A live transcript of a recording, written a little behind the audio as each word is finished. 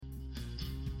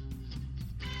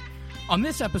On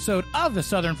this episode of the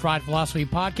Southern Fried Philosophy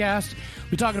Podcast,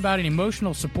 we're talking about an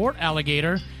emotional support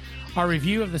alligator, our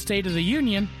review of the State of the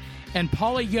Union, and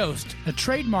Paula Yost, a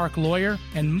trademark lawyer,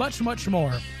 and much, much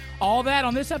more. All that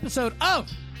on this episode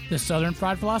of the Southern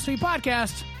Fried Philosophy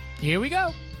Podcast. Here we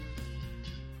go.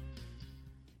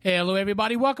 Hey, hello,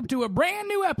 everybody. Welcome to a brand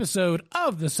new episode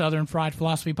of the Southern Fried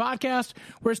Philosophy Podcast,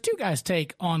 where it's two guys'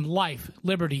 take on life,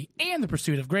 liberty, and the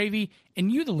pursuit of gravy,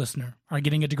 and you, the listener, are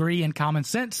getting a degree in common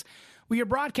sense. We are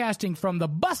broadcasting from the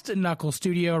Busted Knuckles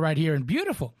studio right here in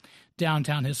beautiful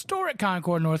downtown historic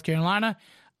Concord, North Carolina.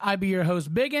 I be your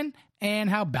host, Biggin, and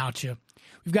how about you?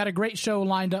 We've got a great show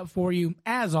lined up for you,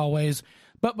 as always.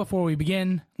 But before we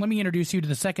begin, let me introduce you to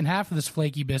the second half of this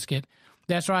flaky biscuit.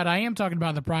 That's right, I am talking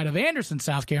about the pride of Anderson,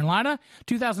 South Carolina,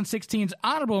 2016's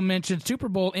honorable mention Super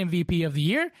Bowl MVP of the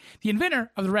year, the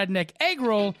inventor of the redneck egg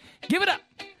roll. Give it up.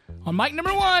 On mic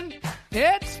number one,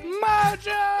 it's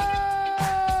Mojo!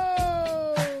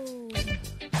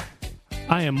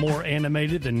 I am more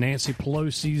animated than Nancy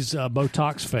Pelosi's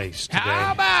Botox face today.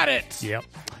 How about it? Yep.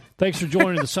 Thanks for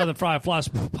joining the Southern Fried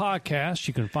Philosophy Podcast.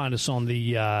 You can find us on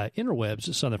the interwebs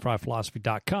at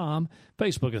southernfriedphilosophy.com,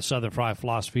 Facebook at Southern Fried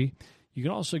Philosophy. You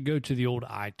can also go to the old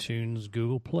iTunes,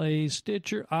 Google Play,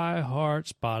 Stitcher, iHeart,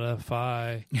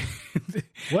 Spotify,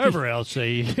 wherever else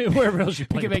you play. You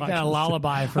can make that a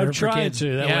lullaby for I'm trying kids.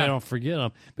 to. That way I don't forget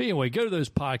them. But anyway, go to those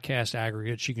podcast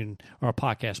aggregates. Or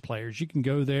podcast players. You can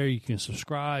go there. You can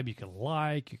subscribe. You can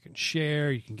like. You can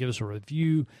share. You can give us a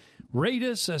review. Rate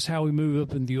us. That's how we move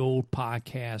up in the old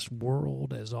podcast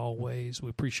world, as always. We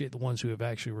appreciate the ones who have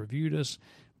actually reviewed us.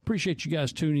 Appreciate you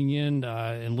guys tuning in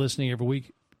and listening every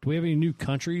week. Do we have any new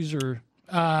countries or?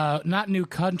 Not new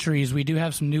countries. We do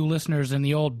have some new listeners in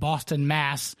the old Boston,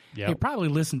 Mass. Yep. They probably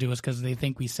listen to us because they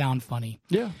think we sound funny.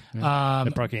 Yeah. They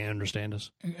probably can't understand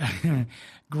us.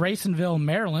 Graysonville,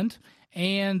 Maryland,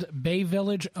 and Bay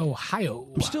Village,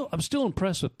 Ohio. I'm still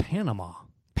impressed with Panama.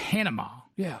 Panama.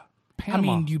 Yeah.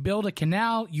 Panama. I mean, you build a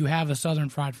canal, you have a Southern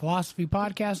Fried Philosophy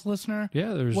Podcast listener.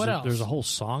 Yeah, there's else? There's a whole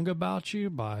song about you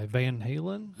by Van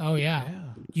Halen. Oh yeah.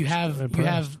 You have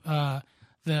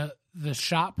the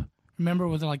shop. Remember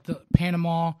with like the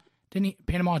Panama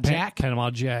Jack? Panama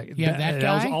Jack. Yeah, that guy.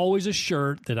 That was always a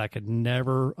shirt that I could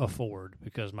never afford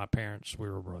because my parents, we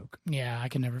were broke. Yeah, I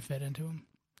could never fit into them.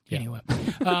 Yeah. Anyway,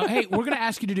 hey, we're going to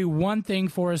ask you to do one thing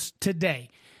for us today.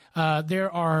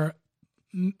 There are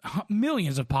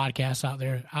millions of podcasts out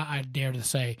there, I dare to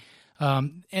say,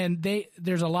 and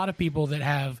there's a lot of people that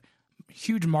have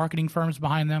huge marketing firms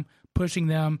behind them, pushing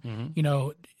them,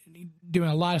 doing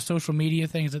a lot of social media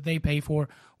things that they pay for.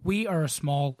 We are a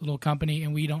small little company,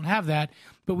 and we don't have that,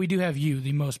 but we do have you,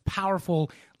 the most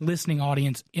powerful listening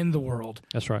audience in the world.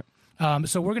 That's right.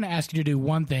 So we're going to ask you to do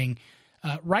one thing.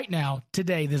 Right now,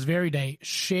 today, this very day,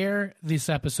 share this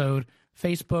episode,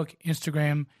 Facebook,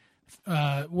 Instagram,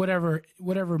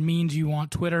 whatever means you want,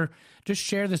 Twitter. Just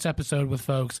share this episode with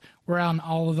folks. We're on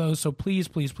all of those, so please,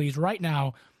 please, please, right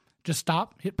now, just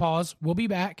stop, hit pause. We'll be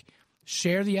back.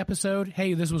 Share the episode.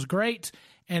 Hey, this was great.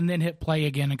 And then hit play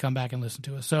again and come back and listen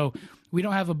to us. So we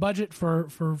don't have a budget for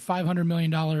 $500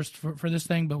 million for this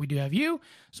thing, but we do have you.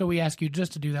 So we ask you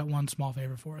just to do that one small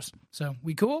favor for us. So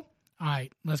we cool? All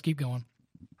right, let's keep going.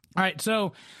 All right,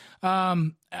 so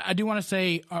I do want to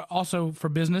say also for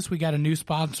business, we got a new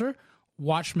sponsor,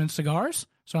 Watchman Cigars.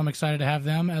 So I'm excited to have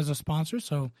them as a sponsor.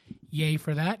 So yay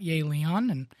for that. Yay, Leon.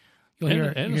 And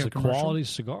it's a quality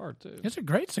cigar, too. It's a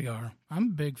great cigar. I'm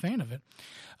a big fan of it.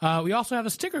 We also have a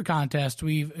sticker contest.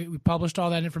 We published all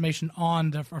that information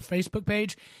on our Facebook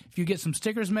page. If you get some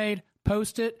stickers made,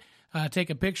 post it,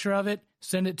 take a picture of it,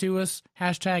 send it to us,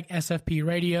 hashtag SFP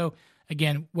Radio.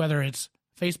 Again, whether it's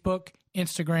Facebook,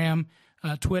 Instagram,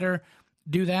 Twitter,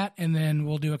 do that, and then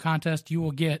we'll do a contest. You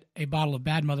will get a bottle of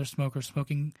Bad Mother Smoker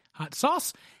Smoking Hot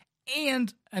Sauce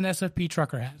and an SFP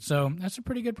trucker hat. So that's a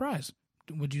pretty good prize.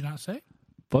 Would you not say?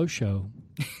 Faux show.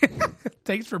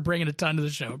 Thanks for bringing a ton to the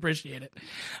show. Appreciate it.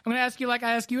 I'm going to ask you like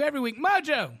I ask you every week.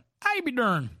 Mojo, how you be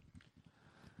doing?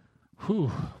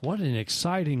 Whew, what an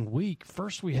exciting week.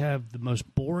 First, we have the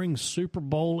most boring Super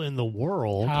Bowl in the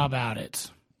world. How about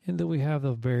it? And then we have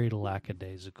the very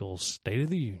lackadaisical State of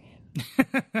the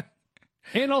Union.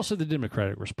 And also the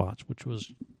Democratic response, which was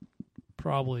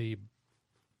probably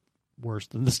worse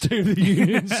than the State of the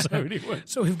Union. So anyway.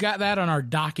 So we've got that on our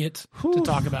docket to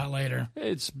talk about later.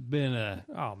 It's been I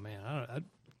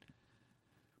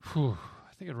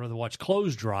think I'd rather watch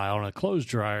clothes dry on a clothes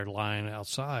dryer line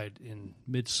outside in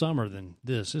midsummer than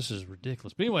this. This is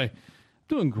ridiculous. But anyway,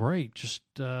 doing great. Just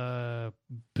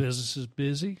business is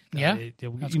busy. Yeah,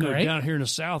 that's great. Down here in the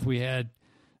South, we had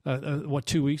what,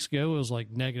 2 weeks ago it was like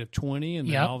negative 20, and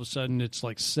then Yep. all of a sudden it's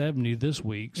like 70 this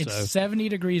week. It's so 70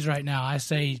 degrees right now. I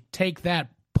say take that,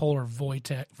 polar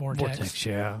vortex.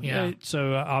 Yeah.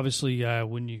 So obviously,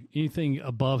 when you anything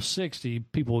above 60,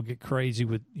 people will get crazy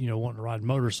with wanting to ride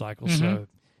motorcycles. So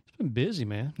it's been busy,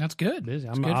 man. That's good. Busy.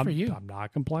 It's good for you. I'm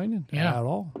not complaining Yeah. at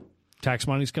all. Tax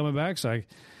money's coming back, so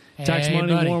tax Hey,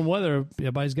 money, buddy. warm weather.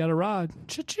 Everybody's got a ride.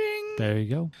 Cha-ching. There you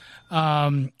go.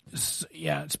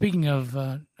 Yeah. Speaking of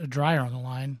a dryer on the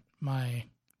line, my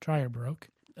dryer broke.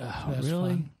 That's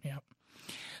really? fun. Yeah.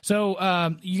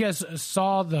 So you guys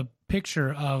saw the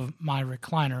picture of my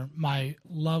recliner. My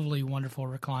lovely, wonderful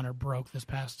recliner broke this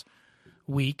past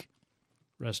week.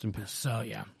 Rest in peace. So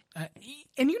yeah,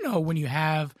 and when you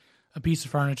have a piece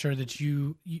of furniture that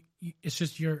you it's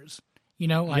just yours.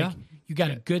 Yeah. You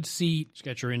got a good seat. It's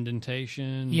got your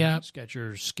indentation. Yeah. It's got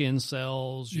your skin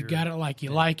cells. You got it like you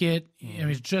like it. I mean,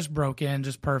 it's just broken,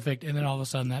 just perfect, and then all of a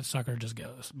sudden that sucker just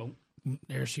goes. Boom.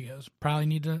 There she goes. Probably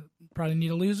need to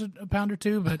lose a pound or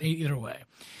two, but either way.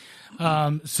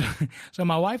 So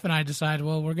my wife and I decided,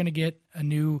 well, we're going to get a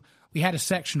new. We had a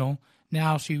sectional.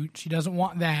 Now she doesn't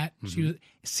want that. She was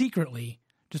secretly,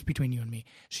 just between you and me,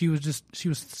 she was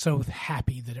so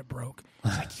happy that it broke.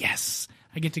 It's like, yes,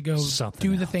 I get to go Something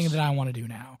do the else. thing that I want to do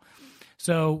now.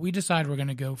 So we decided we're going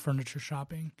to go furniture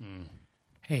shopping.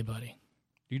 Hey, buddy,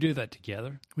 You do that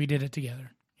together? we did it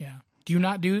together. Yeah. Do you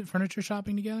not do furniture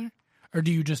shopping together? Or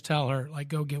do you just tell her, like,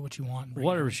 go get what you want? and bring it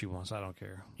Whatever home? she wants, I don't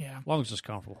care. Yeah. As long as it's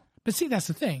comfortable. But see, that's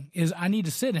the thing, is I need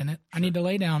to sit in it. I need to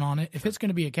lay down on it. If it's going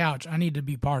to be a couch, I need to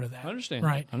be part of that. I understand.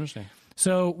 Right. I understand.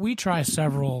 So we try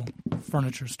several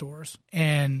furniture stores,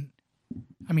 and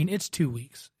I mean, it's 2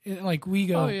 weeks. Like we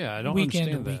go I don't weekend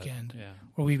to understand that. weekend. Yeah.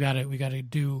 Where we got to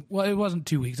do, well, it wasn't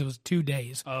 2 weeks. It was 2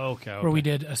 days. Oh, okay. Where we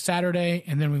did a Saturday,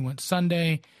 and then we went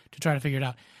Sunday to try to figure it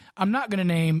out. I'm not going to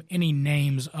name any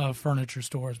names of furniture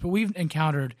stores, but we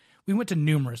went to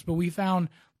numerous, but we found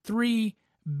 3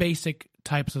 basic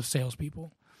types of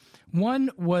salespeople. One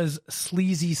was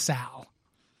Sleazy Sal.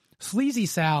 Sleazy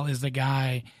Sal is the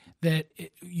guy that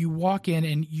you walk in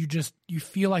and you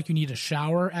feel like you need a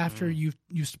shower after you've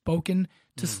spoken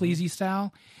to Sleazy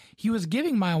Sal. He was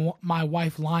giving my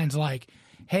wife lines like,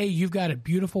 "Hey, you've got a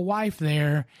beautiful wife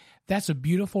there. That's a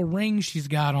beautiful ring she's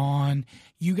got on.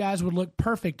 You guys would look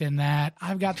perfect in that.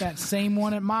 I've got that same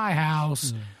one at my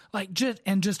house." Like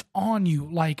just on you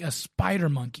like a spider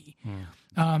monkey.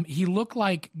 He looked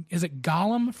like, is it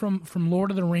Gollum from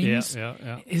Lord of the Rings?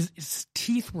 Yeah. His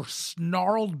teeth were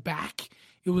snarled back.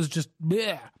 It was just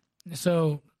bleh.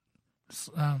 So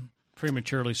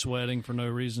Prematurely sweating for no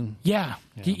reason. yeah.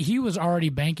 He was already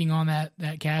banking on that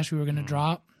cash we were going to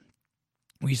drop.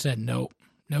 We said no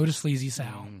to Sleazy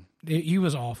Sal. He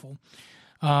was awful.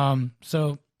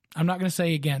 So I'm not going to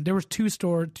say again. There was two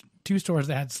stores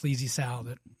that had Sleazy Sal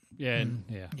that. Yeah.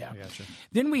 Yeah. I gotcha.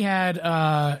 Then we had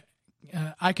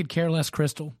I Could Care Less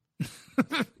Crystal.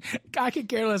 I Could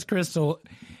Care Less Crystal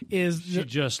is She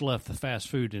just left the fast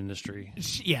food industry.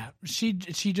 she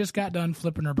just got done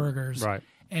flipping her burgers, Right.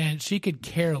 And she could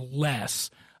care less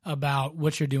about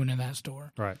what you're doing in that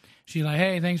store. Right. She's like,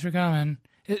 "Hey, thanks for coming."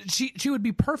 She would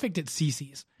be perfect at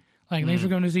CC's, like, "Thanks for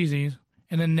coming to CC's,"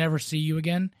 and then never see you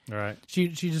again. Right. She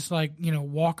just like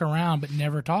walk around but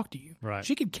never talk to you. Right.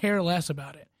 She could care less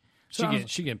about it. So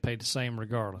She getting paid the same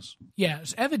regardless. yeah,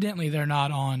 evidently they're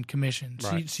not on commission.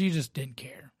 Right. She just didn't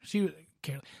care. She would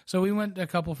care. So we went to a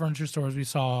couple of furniture stores. We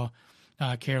saw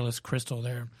Careless Crystal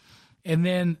there, and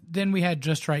then we had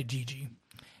Just Right Gigi,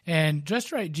 and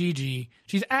Just Right Gigi.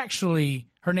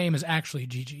 Her name is actually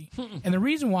Gigi, and the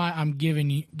reason why I'm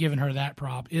giving her that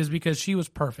prop is because she was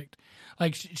perfect.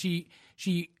 Like she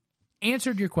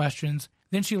answered your questions,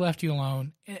 then she left you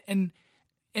alone, and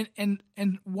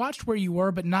watched where you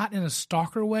were, but not in a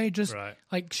stalker way. Just Right.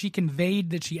 like she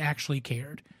conveyed that she actually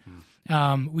cared.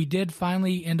 We did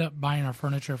finally end up buying our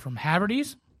furniture from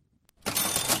Haverty's,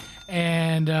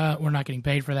 and we're not getting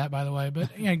paid for that, by the way. But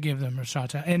give them a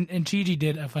shout out. And Gigi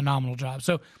did a phenomenal job.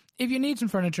 So if you need some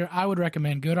furniture, I would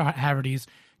recommend go to Haverty's,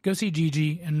 go see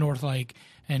Gigi in North Lake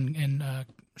and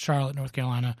Charlotte, North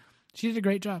Carolina. She did a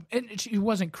great job, and she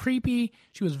wasn't creepy.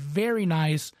 She was very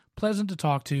nice, pleasant to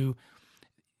talk to.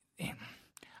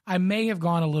 I may have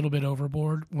gone a little bit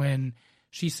overboard when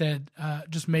she said,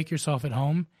 just make yourself at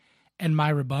home. And my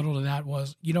rebuttal to that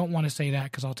was, you don't want to say that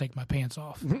because I'll take my pants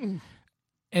off.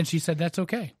 And she said, that's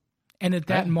okay. And at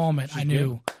that moment, I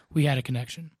knew we had a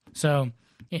connection. So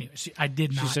anyway, I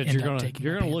did not She said, end up taking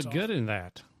you're my going to pants look off. good in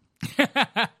that.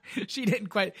 She didn't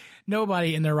quite.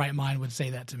 Nobody in their right mind would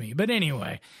say that to me. But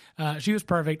anyway, she was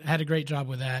perfect. Had a great job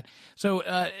with that. So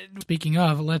speaking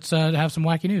of, let's have some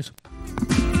wacky news.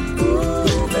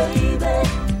 Ooh, baby.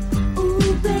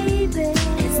 Ooh, baby.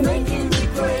 It's making me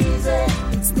crazy.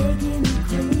 It's making me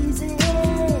crazy.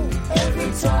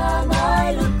 Every time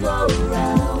I look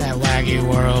around. That wacky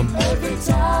world. Every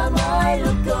time I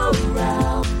look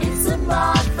around. It's in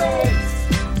my face.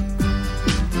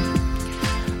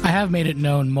 I have made it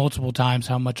known multiple times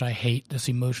how much I hate this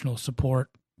emotional support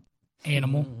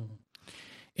animal.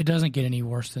 It doesn't get any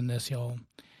worse than this, y'all.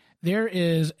 There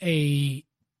is a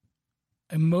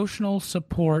emotional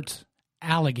support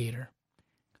alligator.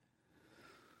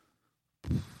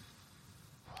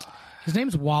 His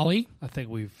name's Wally. I think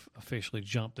we've officially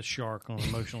jumped the shark on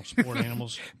emotional support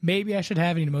animals. Maybe I should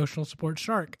have an emotional support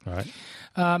shark. All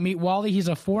right. Meet Wally. He's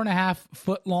a 4.5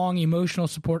 foot long emotional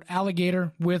support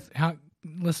alligator with,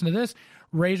 listen to this,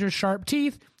 razor sharp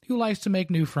teeth who likes to make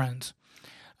new friends.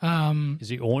 Is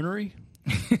he ornery?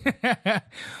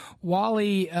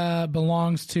 Wally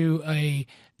belongs to a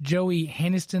Joey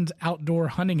Hanniston's outdoor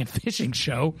hunting and fishing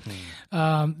show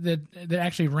that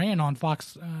actually ran on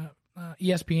Fox,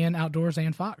 ESPN Outdoors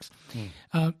and Fox.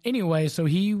 Anyway, so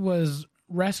he was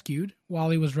rescued.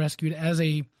 Wally was rescued as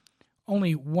a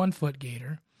only 1 foot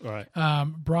gator. Right.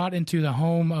 Brought into the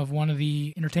home of one of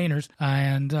the entertainers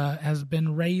and has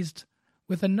been raised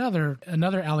with another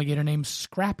alligator named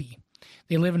Scrappy.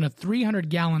 They live in a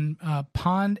 300-gallon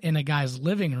pond in a guy's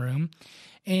living room,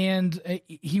 and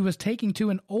he was taken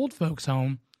to an old folks'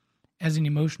 home as an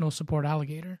emotional support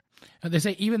alligator. They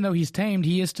say even though he's tamed,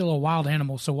 he is still a wild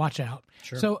animal, so watch out.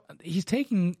 Sure. So he's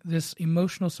taking this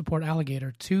emotional support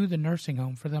alligator to the nursing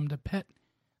home for them to pet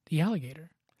the alligator.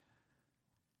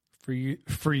 Free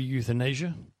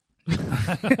euthanasia?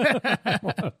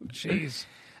 Jeez.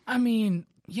 I mean,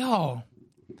 y'all.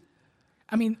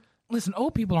 Listen,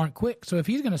 old people aren't quick, so if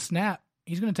he's going to snap,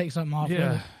 he's going to take something off.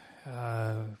 Yeah.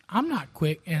 I'm not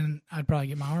quick, and I'd probably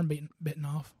get my arm bitten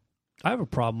off. I have a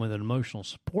problem with an emotional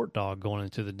support dog going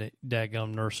into the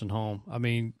daggum nursing home. I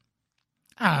mean,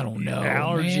 I don't know.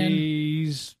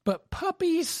 Allergies. Man. But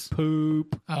puppies.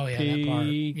 Poop. Oh, yeah, pee. that part.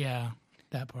 Yeah,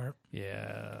 that part.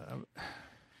 Yeah.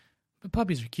 But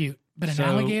puppies are cute. But an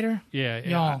alligator? Yeah.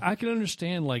 Y'all. I can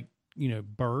understand,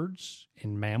 birds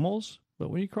and mammals, but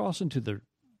when you cross into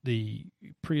the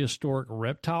prehistoric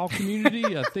reptile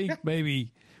community, I think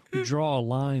maybe we draw a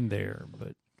line there,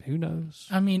 but who knows?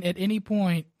 I mean, at any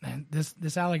point,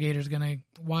 this alligator is going to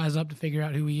wise up to figure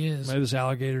out who he is. Maybe this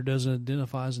alligator doesn't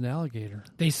identify as an alligator.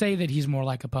 They say that he's more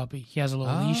like a puppy. He has a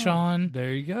little leash on.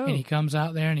 There you go. And he comes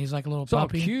out there and he's like a little It's all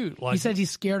puppy. cute. He says he's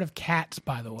scared of cats,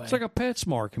 by the way. It's like a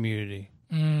PetSmart community.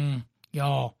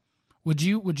 Y'all, would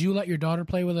you let your daughter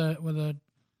play with a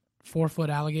 4 foot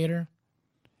alligator?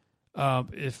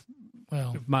 If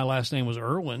my last name was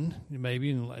Irwin,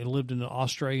 maybe, and I lived in an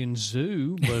Australian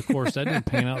zoo, but of course that didn't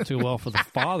pan out too well for the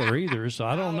father either, so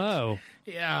I don't know.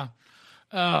 Yeah.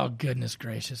 Oh, goodness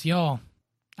gracious. Y'all,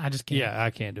 I just can't. Yeah, I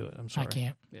can't do it. I'm sorry. I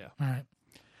can't. Yeah. All right.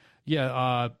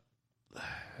 Yeah,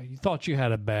 you thought you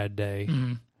had a bad day.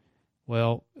 Mm-hmm.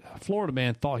 Well, a Florida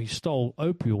man thought he stole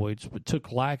opioids but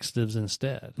took laxatives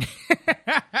instead.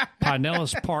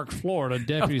 Pinellas Park, Florida,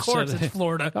 deputy Of course said... it's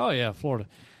Florida. Oh, yeah, Florida.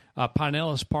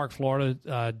 Pinellas Park,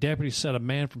 Florida, deputy said a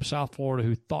man from South Florida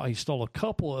who thought he stole a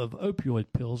couple of opioid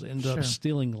pills ended up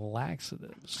stealing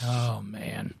laxatives. Oh,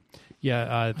 man.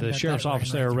 Yeah, the sheriff's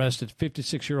office there arrested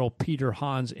 56-year-old Peter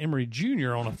Hans Emery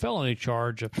Jr. on a felony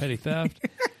charge of petty theft.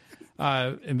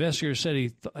 Investigators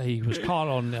said he was caught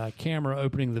on camera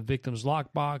opening the victim's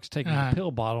lockbox, taking a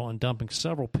pill bottle, and dumping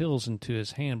several pills into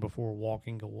his hand before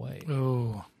walking away.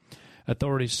 Ooh.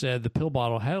 Authorities said the pill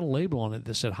bottle had a label on it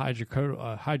that said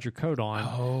hydrocodone.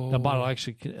 Oh. The bottle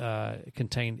actually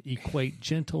contained Equate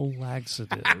Gentle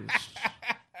Laxatives.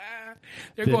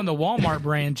 They're going the Walmart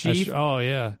brand, Chief. Oh,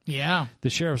 yeah. Yeah. The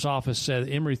sheriff's office said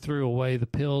Emery threw away the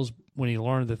pills when he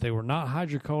learned that they were not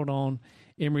hydrocodone.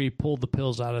 Emery pulled the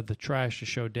pills out of the trash to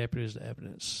show deputies the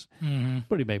evidence. Mm-hmm.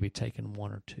 But he may be taking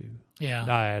one or two. Yeah.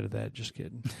 I added that, just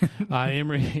kidding.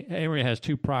 Emery has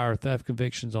 2 prior theft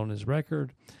convictions on his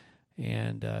record,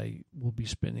 and will be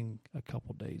spending a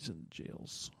couple days in the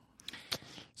jails.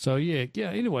 So, yeah.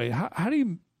 Anyway, how do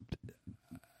you...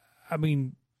 I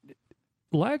mean,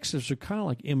 laxatives are kind of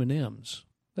like M&Ms.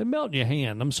 They melt in your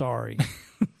hand. I'm sorry.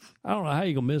 I don't know how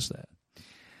you're going to miss that.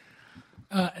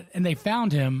 And they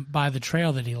found him by the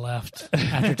trail that he left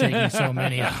after taking so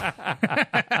many of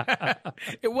them.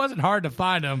 It wasn't hard to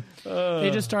find him.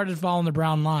 They just started following the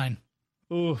brown line.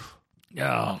 Oof.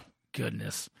 Oh,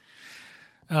 goodness.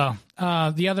 Oh,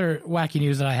 the other wacky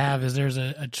news that I have is there's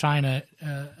a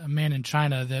man in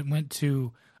China that went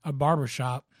to a barber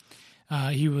shop.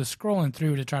 He was scrolling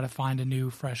through to try to find a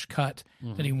new fresh cut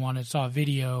that he wanted. Saw a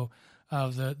video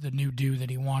of the new do that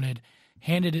he wanted,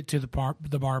 handed it to the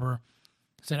barber,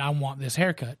 said, I want this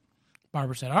haircut.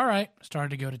 Barber said, all right, started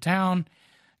to go to town,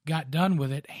 got done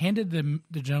with it, handed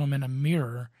the gentleman a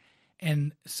mirror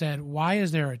and said, why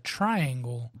is there a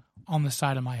triangle on the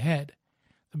side of my head?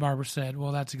 The barber said,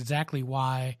 well, that's exactly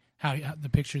why, how the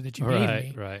picture that you gave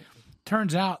me. Right.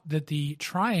 Turns out that the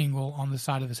triangle on the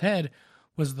side of his head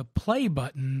was the play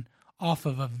button off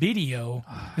of a video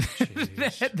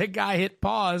that the guy hit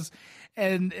pause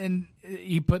and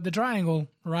he put the triangle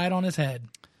right on his head.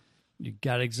 You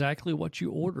got exactly what you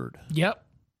ordered. Yep.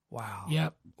 Wow.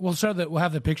 Yep. We'll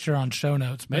have the picture on show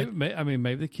notes. But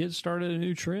Maybe the kids started a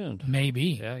new trend.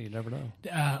 maybe. Yeah, you never know.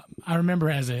 I remember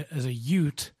as a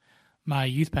youth, my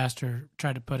youth pastor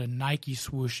tried to put a Nike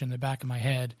swoosh in the back of my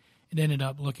head. It ended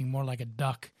up looking more like a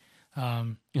duck.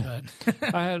 But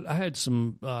I had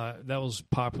some that was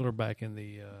popular back in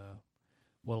the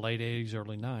late 80s,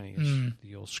 early 90s.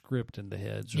 The old script in the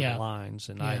heads or Yeah. the lines,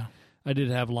 and Yeah. I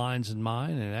did have lines in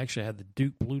mine, and it actually had the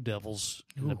Duke Blue Devils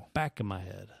in the Ooh. back of my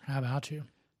head. how about you?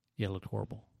 Yeah, it looked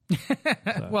horrible.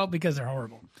 Well, because they're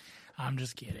horrible. I'm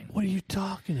just kidding. What are you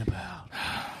talking about?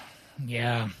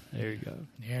 Yeah, There you go.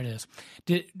 there it is.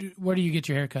 Where do you get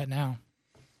your hair cut now?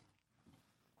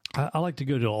 I like to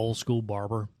go to an old school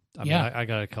barber. I mean, Yeah. I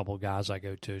got a couple of guys I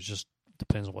go to. It just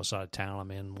depends on what side of town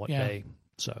I'm in, what Yeah. day.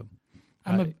 So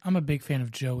I'm a big fan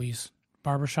of Joey's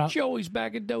Barbershop. Joey's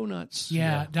Bag of Donuts.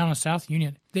 Yeah, down in South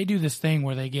Union, they do this thing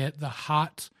where they get the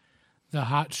hot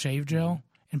shave gel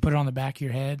and put it on the back of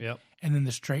your head, Yep. and then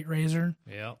the straight razor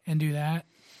Yep. and do that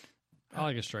I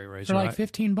like a straight razor. for like I-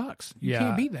 $15. You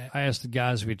can't beat that. I asked the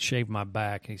guys if he'd shave my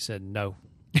back. He said no.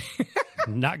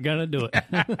 Not gonna do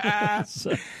it.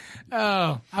 So,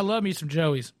 Oh, I love me some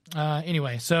Joey's.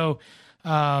 Anyway, so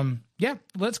yeah,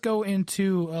 let's go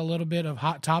into a little bit of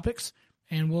hot topics,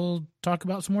 and we'll talk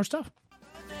about some more stuff.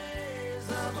 Days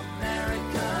of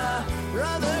America,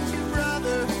 brother to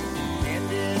brother,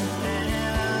 hand in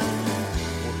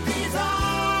hand. These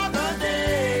are the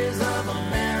days of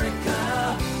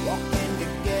America, walking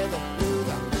together through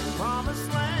the promised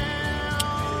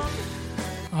land.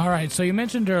 All right, so you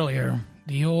mentioned earlier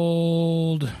the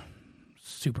old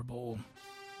Super Bowl.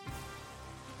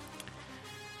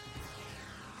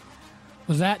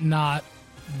 Was that not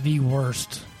the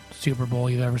worst Super Bowl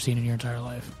you've ever seen in your entire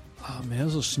life? oh man, it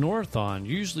was a snoreathon.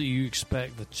 Usually, you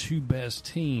expect the two best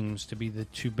teams to be the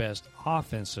two best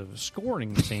offensive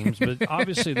scoring teams, but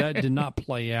obviously that did not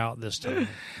play out this time.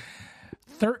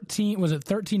 13 was it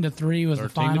 13-3 was the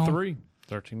 13 final? to 3.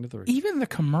 13 to 3. Even the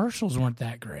commercials weren't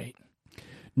that great.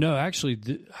 No, actually,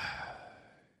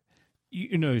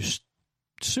 you know,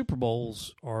 Super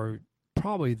Bowls are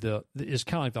probably is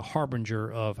kind of like the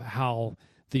harbinger of how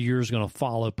the year is going to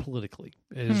follow politically.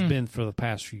 It has been for the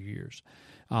past few years.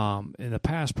 In the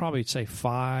past, probably say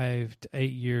 5 to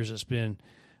 8 years, it's been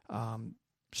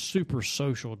super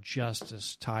social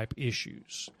justice type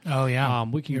issues. Oh yeah,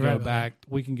 We can You're go right about back.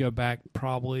 We can go back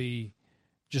probably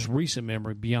just recent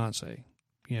memory. Beyonce,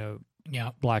 you know,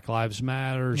 yeah. Black Lives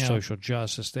Matter, Yeah. social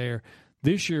justice there.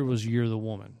 This year was Year of the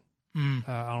Woman. Mm,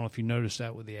 I don't know if you noticed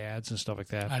that with the ads and stuff like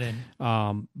that. I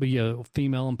didn't. But yeah,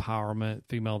 female empowerment,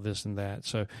 female this and that.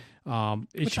 So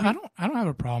Which I don't have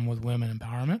a problem with women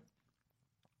empowerment.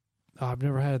 I've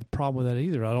never had a problem with that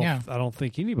either. I don't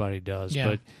think anybody does. Yeah.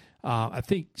 But I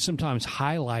think sometimes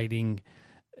highlighting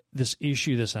this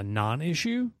issue that's a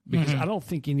non-issue, because I don't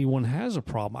think anyone has a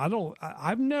problem.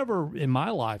 I've never in my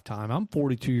lifetime, I'm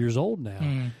 42 years old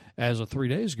now, as of 3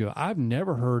 days ago, I've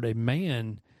never heard a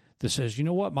man that says, you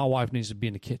know what, my wife needs to be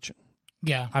in the kitchen.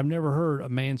 Yeah, I've never heard a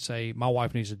man say, my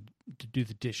wife needs to do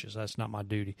the dishes. That's not my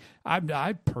duty.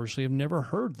 I personally have never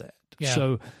heard that. Yeah.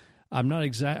 So I'm not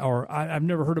I've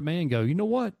never heard a man go, you know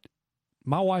what?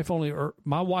 My wife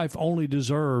only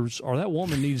deserves, or that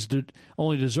woman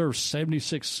only deserves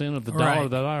 76 cents of the dollar Right.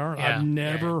 that I earn. Yeah. I've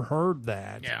never heard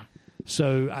that. yeah.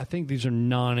 So I think these are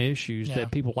non-issues Yeah.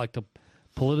 that people like to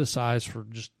politicize for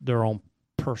just their own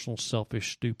personal,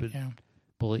 selfish, stupid Yeah.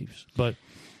 beliefs. But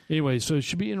anyway, so it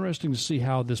should be interesting to see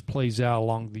how this plays out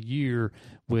along the year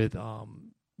with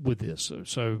this.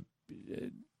 So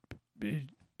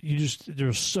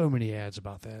there's so many ads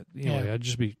about that. Anyway,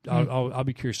 Yeah. I'll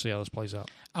be curious to see how this plays out.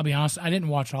 I'll be honest, I didn't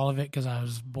watch all of it because I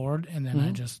was bored, and then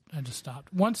I just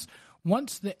stopped. Once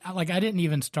I didn't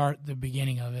even start the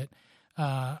beginning of it.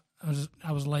 I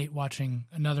was late watching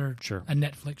a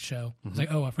Netflix show. I was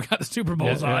like, oh, I forgot the Super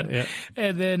Bowl's on. Yeah.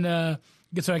 And then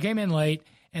so I came in late,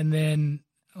 and then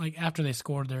like after they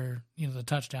scored their the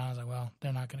touchdown, I was like, well,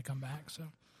 they're not going to come back. So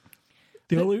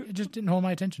it just didn't hold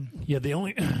my attention. The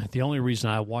only reason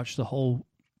I watched the whole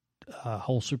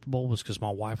whole Super Bowl was because my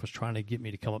wife was trying to get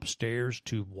me to come upstairs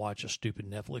to watch a stupid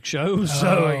Netflix show.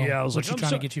 So I was What's like, she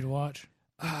trying to get you to watch?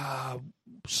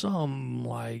 some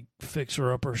like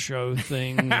fixer-upper show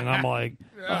thing, and I'm like,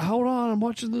 hold on, I'm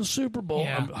watching the Super Bowl.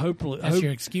 Yeah. I'm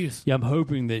Your excuse. Yeah, I'm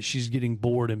hoping that she's getting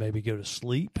bored and maybe go to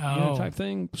sleep, type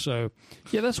thing. So,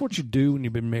 yeah, that's what you do when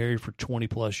you've been married for 20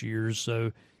 plus years.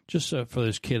 So, just for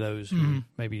those kiddos who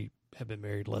maybe have been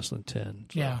married less than 10.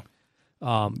 So, Yeah.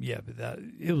 But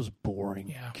it was boring.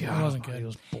 Yeah, God, it wasn't good. It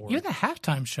was boring. Even the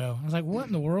halftime show, I was like, what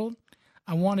in the world?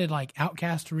 I wanted like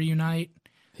Outkast to reunite.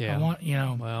 Yeah. I want,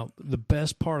 Well, the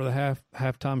best part of the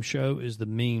halftime show is the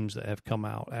memes that have come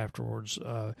out afterwards. I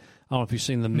don't know if you've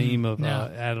seen the meme of No.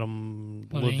 Adam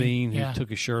Levine, Levine who yeah. took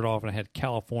his shirt off and had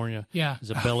California Yeah.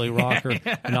 as a belly rocker,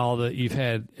 and all the you've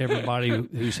had everybody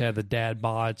who's had the dad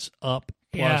bods up.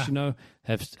 Plus, Yeah.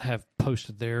 have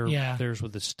posted theirs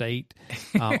with the state.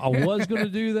 I was going to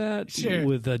do that Sure.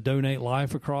 with Donate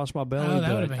Life across my belly, Oh,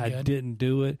 that would've but been I good. didn't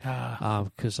do it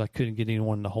because I couldn't get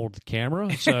anyone to hold the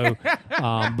camera. So,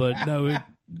 but no,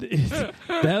 that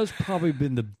has probably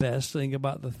been the best thing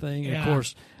about the thing. And Yeah. of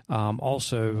course,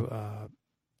 also,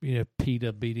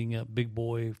 PETA beating up Big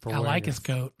Boy for I wearing like his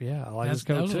coat. Yeah, I like That his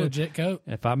coat was too. a legit coat.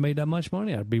 If I made that much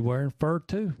money, I'd be wearing fur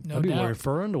too. No I'd be doubt. wearing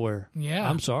fur underwear. Yeah.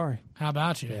 I'm sorry. How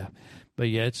about you? Yeah, but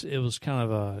yeah, it was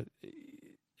kind of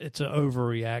it's an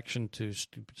overreaction to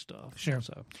stupid stuff. Sure.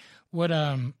 So What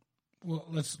well,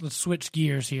 let's switch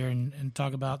gears here and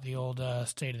talk about the old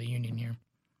State of the Union here.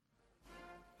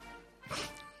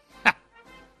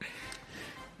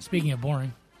 Speaking of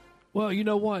boring. well, you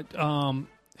know what?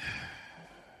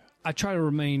 I try to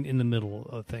remain in the middle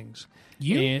of things.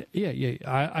 And, yeah.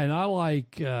 I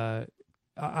like.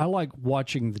 I like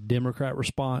watching the Democrat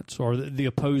response or the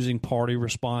opposing party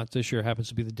response. This year happens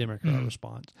to be the Democrat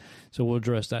response. So we'll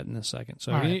address that in a second.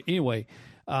 So right. Anyway,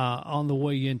 on the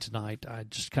way in tonight, I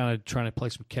just kind of trying to play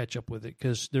some catch up with it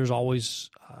because there's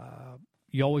always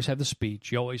you always have the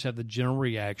speech, you always have the general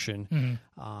reaction,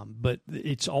 but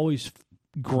it's always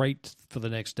great for the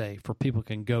next day for people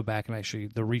can go back and actually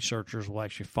the researchers will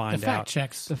actually find The fact out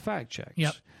checks. the fact checks.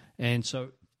 Yep. And so.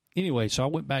 Anyway, so I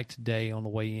went back today on the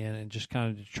way in and just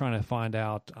kind of trying to find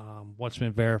out what's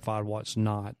been verified, what's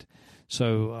not.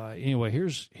 So anyway,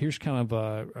 here's kind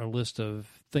of a list of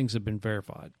things that have been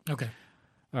verified. Okay.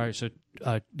 All right, so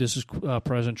this is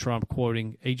President Trump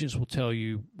quoting, agents will tell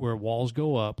you where walls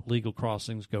go up, legal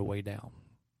crossings go way down.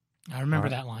 I remember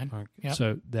All right. that line. All right. Yep.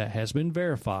 So that has been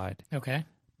verified, Okay.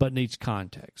 but needs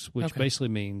context, which Okay. basically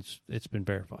means it's been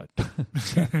verified.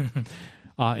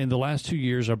 In the last 2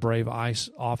 years, our brave ICE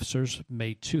officers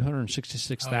made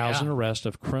 266,000 arrests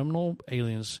of criminal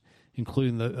aliens,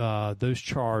 including those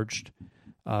charged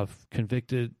of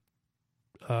convicted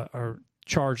or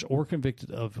charged or convicted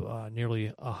of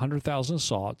nearly 100,000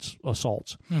 assaults,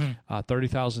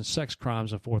 30,000 sex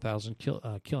crimes, and 4,000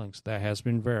 killings. That has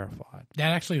been verified.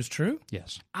 That actually was true?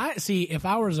 Yes. I see. If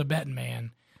I was a betting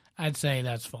man, I'd say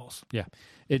that's false. Yeah.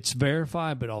 It's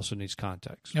verified, but also needs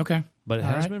context. Okay. But it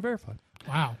All has right. been verified.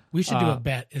 Wow. We should do a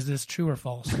bet. Is this true or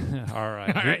false? All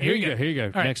right. All right, Here you go. Here you go. All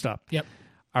right. Next up. Yep.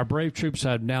 Our brave troops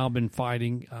have now been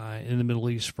fighting in the Middle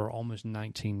East for almost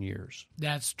 19 years.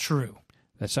 That's true.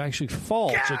 That's actually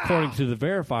false, according to the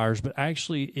verifiers, but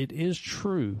actually it is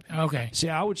true. Okay. See,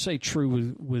 I would say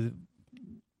true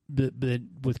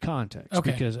with context,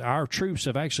 Okay. because our troops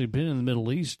have actually been in the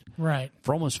Middle East Right.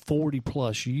 for almost 40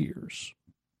 plus years.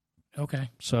 Okay.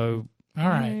 So, All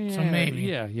right. So maybe.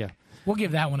 yeah. We'll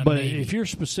give that one a But maybe. if you're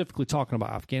specifically talking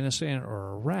about Afghanistan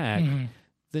or Iraq, Mhm.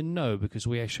 then no, because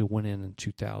we actually went in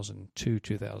 2002,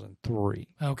 2003.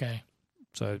 Okay.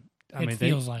 So, It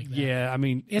feels like that. Yeah, I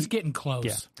mean, It's getting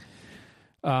close.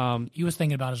 Yeah. He was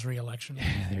thinking about his reelection.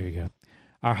 There you go.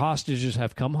 Our hostages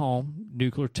have come home.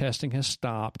 Nuclear testing has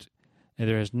stopped, and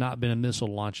there has not been a missile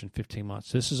launch in 15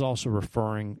 months. This is also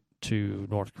referring to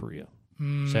North Korea.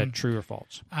 Is that true or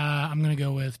false? I'm going to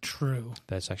go with true.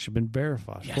 That's actually been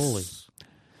verified Yes. fully.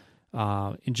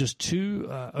 In just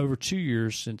over 2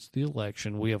 years since the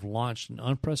election, we have launched an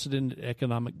unprecedented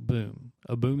economic boom,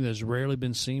 a boom that has rarely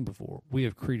been seen before. We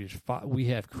have created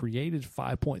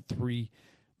 5.3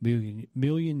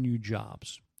 million new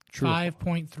jobs. True or false?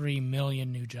 5.3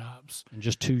 million new jobs In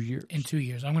just 2 years. in 2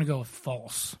 years. I'm going to go with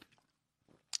false.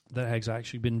 That has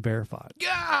actually been verified.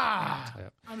 Yeah.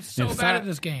 Yep. I'm so In bad fact- at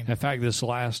this game. In fact, this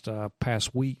last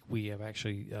past week, we have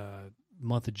actually,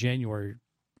 month of January,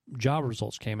 job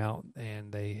results came out,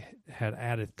 and they had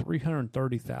added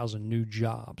 330,000 new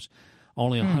jobs.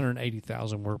 Only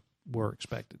 180,000 were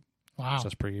expected. Wow. So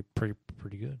that's pretty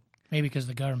good. Maybe because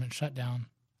the government shut down.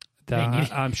 They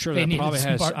needed- I'm sure they that needed probably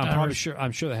some has. part-timers.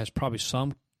 I'm sure that has probably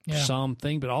some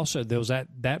something, but also there was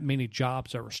that many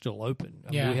jobs that were still open.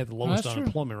 I mean, we have the lowest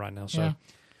unemployment right now. So,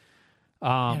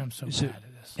 I'm so bad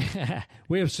at this.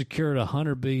 we have secured a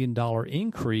 $100 billion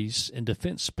increase in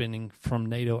defense spending from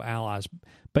NATO allies.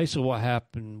 Basically, what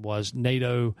happened was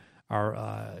NATO,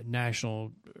 our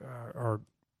national, our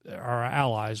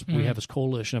allies, we have this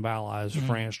coalition of allies: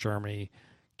 France, Germany,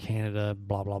 Canada,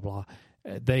 blah blah blah.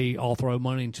 They all throw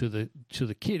money into the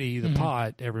kitty, the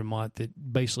pot every month. That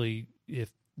basically,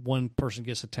 if one person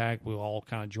gets attacked, we'll all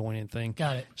kind of join in thing.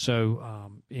 Got it.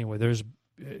 So anyway, there's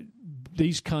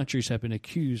these countries have been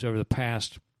accused over the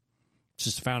past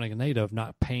since the founding of NATO of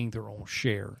not paying their own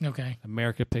share. Okay.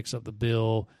 America picks up the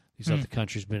bill; these other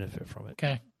countries benefit from it.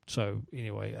 Okay. So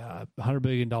anyway, $100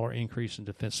 billion increase in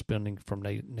defense spending from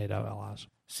NATO allies.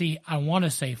 See, I want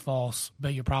to say false,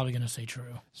 but you're probably going to say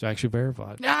true. It's actually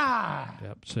verified. Ah!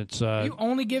 Yep. Since You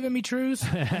only giving me truths?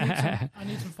 I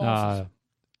need some falses.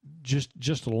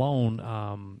 Just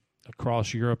alone,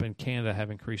 across Europe and Canada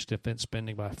have increased defense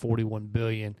spending by $41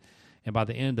 billion, and by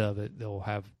the end of it, they'll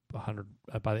have 100.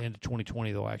 By the end of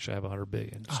 2020, they'll actually have $100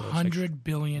 billion. So $100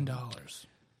 billion.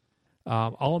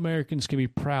 All Americans can be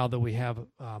proud that we have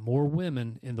more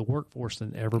women in the workforce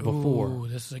than ever before. Ooh,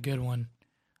 this is a good one.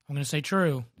 I'm going to say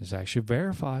true. It's actually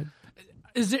verified.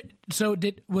 Is it so?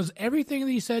 Was everything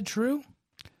that you said true?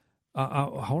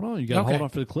 Hold on, you got to hold on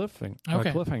for the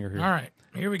cliffhanger here. All right,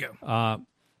 here we go.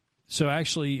 So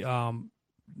actually,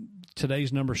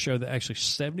 today's numbers show that actually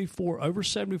over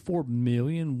 74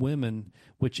 million women,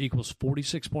 which equals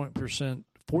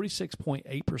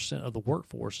 46.8% of the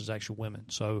workforce is actually women.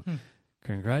 So,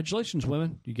 congratulations,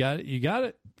 women! You got it. You got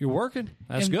it. You're working.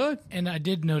 That's good. And I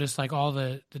did notice, like, all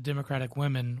the Democratic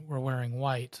women were wearing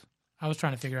white. I was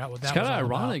trying to figure out what that was. It's kind of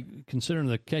ironic considering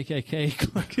the KKK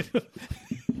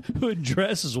who would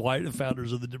dress as white, the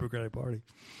founders of the Democratic Party.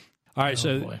 All right,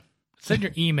 boy. Send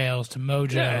your emails to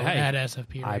Mojo at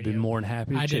SFP Radio. I'd be more than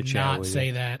happy to chit-chat with you. I did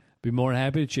not say that. Be more than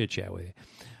happy to chit-chat with you.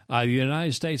 The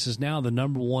United States is now the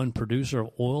number one producer of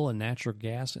oil and natural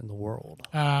gas in the world.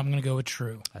 I'm going to go with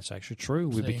true. That's actually true.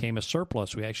 We became a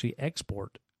surplus. We actually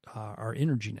export our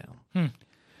energy now.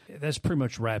 That's pretty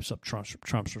much wraps up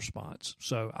Trump's response.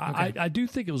 So I do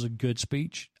think it was a good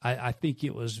speech. I think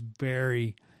it was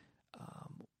very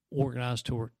organized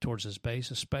towards his base,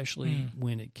 especially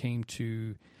when it came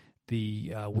to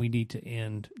the we need to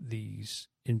end these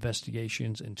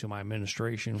investigations into my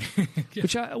administration,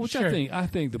 which I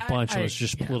think the bunch was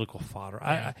just political fodder.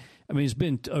 I mean, it's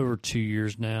been over 2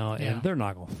 years now, and they're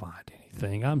not going to find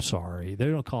anything. I'm sorry, they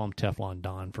don't call him Teflon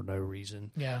Don for no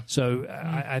reason. Yeah. So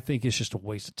I think it's just a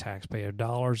waste of taxpayer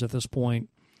dollars at this point.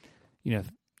 You know,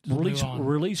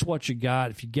 release what you got.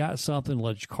 If you got something,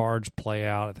 let your cards play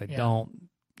out. If they don't,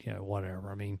 you know,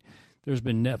 whatever. I mean, there's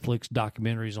been Netflix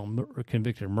documentaries on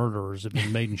convicted murderers that have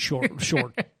been made in shorter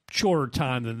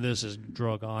time than this is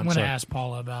drug on. I'm going to ask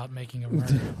Paula about making a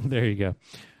murder. There you go.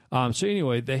 So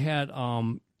anyway, they had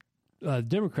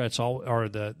Democrats or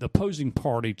the opposing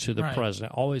party to the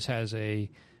president always has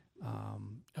a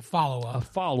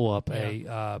follow-up,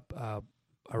 a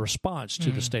response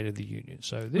to the State of the Union.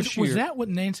 So this year, was that what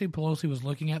Nancy Pelosi was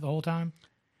looking at the whole time?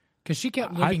 Because she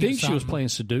kept looking at I think she was playing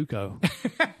Sudoku.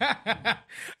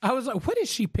 I was like, what is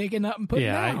she picking up and putting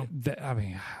down? I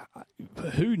mean,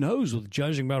 who knows with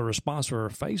judging by the response for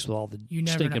her face with all the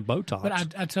stinking Botox.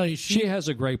 But I tell you, she has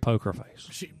a great poker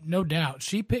face. No doubt.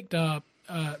 She picked up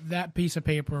that piece of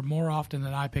paper more often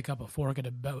than I pick up a fork at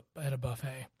a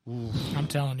buffet. Oof. I'm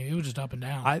telling you, it was just up and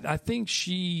down. I think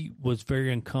she was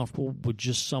very uncomfortable with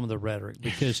just some of the rhetoric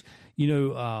because, you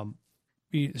know,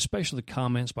 especially the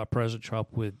comments by President Trump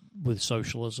with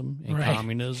socialism and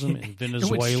communism and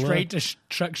Venezuela. It went straight to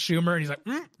Chuck Schumer, and he's like,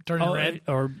 turning red.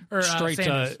 Or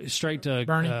straight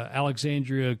to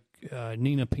Alexandria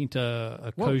Nina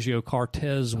Pinta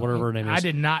Ocasio-Cortez, whatever her name is. I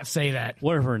did not say that.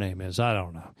 Whatever her name is, I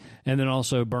don't know. And then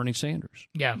also Bernie Sanders.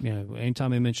 Yeah. You know,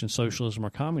 anytime they mention socialism or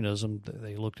communism,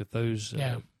 they looked at those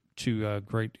two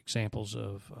great examples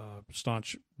of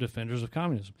staunch defenders of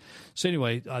communism. So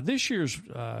anyway, this year's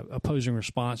opposing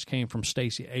response came from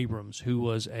Stacey Abrams, who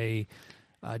was a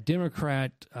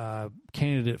Democrat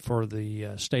candidate for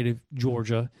the state of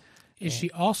Georgia. Is she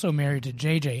also married to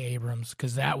J.J. Abrams?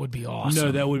 Because that would be awesome.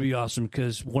 No, that would be awesome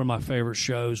because one of my favorite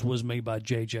shows was made by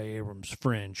J.J. Abrams,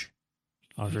 Fringe.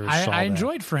 I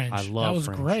enjoyed Fringe. I love that was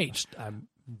Fringe. Great. I'm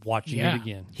watching it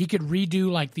again. He could redo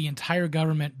like the entire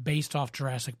government based off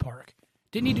Jurassic Park.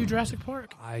 Didn't he do Jurassic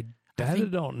Park? I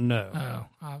don't know. Oh,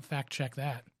 I'll fact check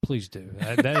that. Please do.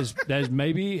 That is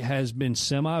maybe has been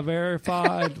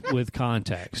semi-verified with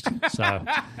context. So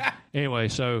Anyway,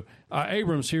 so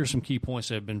Abrams, here's some key points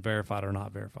that have been verified or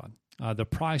not verified. The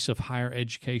price of higher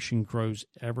education grows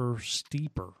ever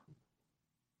steeper.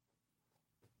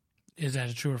 Is that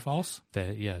a true or false?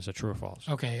 Is that true or false?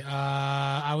 Okay,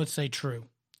 I would say true.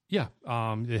 Yeah,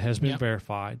 it has been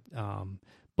verified,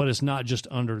 but it's not just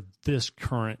under this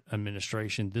current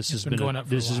administration. This has been going up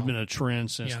for a has while. been a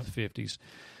trend since the 50s.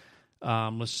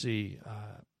 Let's see.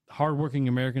 Hardworking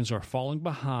Americans are falling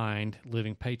behind,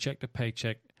 living paycheck to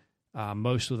paycheck,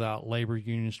 most without labor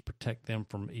unions to protect them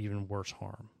from even worse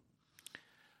harm.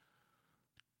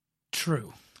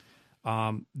 True.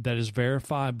 That is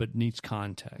verified, but needs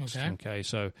context. Okay.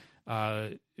 So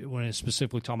when it's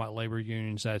specifically talking about labor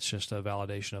unions, that's just a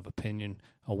validation of opinion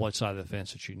on what side of the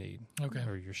fence that you need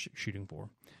or you're shooting for.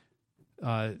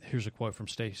 Here's a quote from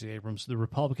Stacey Abrams. The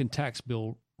Republican tax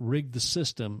bill rigged the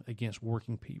system against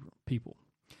working people.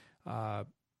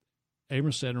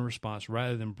 Abrams said in response,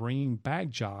 rather than bringing back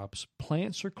jobs,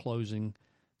 plants are closing,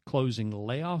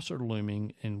 layoffs are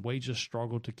looming, and wages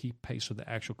struggle to keep pace with the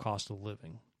actual cost of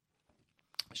living.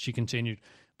 She continued,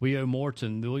 we owe more to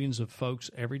millions of folks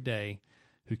every day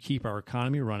who keep our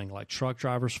economy running, like truck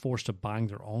drivers forced to buying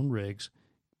their own rigs.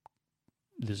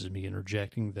 This is me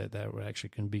interjecting that would actually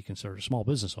can be considered a small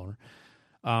business owner.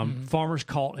 Farmers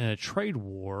caught in a trade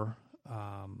war,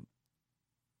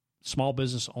 small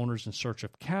business owners in search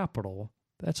of capital.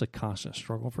 That's a constant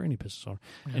struggle for any business owner.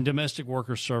 Yeah. And domestic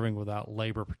workers serving without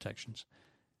labor protections.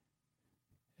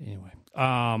 Anyway,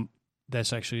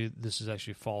 this is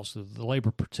actually false. The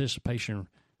labor participation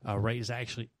rate has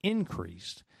actually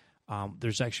increased.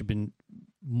 There's actually been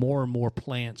more and more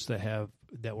plants that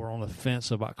were on the fence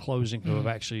about closing who have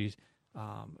actually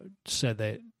said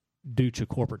that due to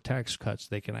corporate tax cuts,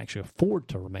 they can actually afford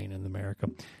to remain in America.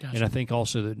 Gotcha. And I think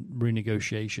also the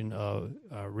renegotiation of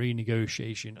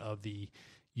the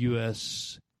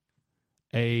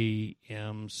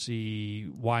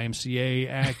YMCA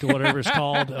Act, or whatever it's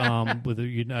called, with the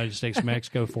United States of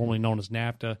Mexico, formerly known as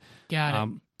NAFTA. Got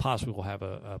it. Possibly will have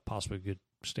a possibly good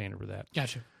standard with that.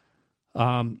 Gotcha.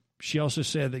 She also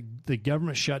said that the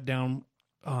government shutdown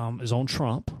is on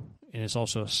Trump, and it's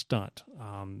also a stunt.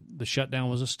 The shutdown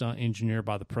was a stunt engineered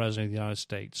by the President of the United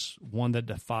States, one that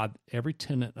defied every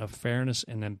tenet of fairness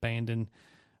and abandoned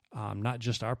not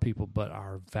just our people, but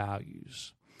our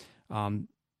values.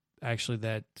 Actually,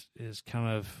 that is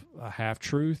kind of a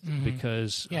half-truth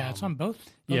because... it's on both.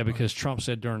 Because Trump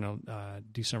said during a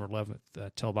December 11th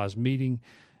televised meeting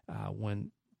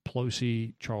when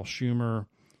Pelosi, Charles Schumer,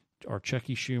 or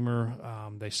Chucky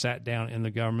Schumer, they sat down in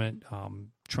the government.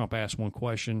 Trump asked one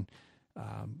question, do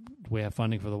we have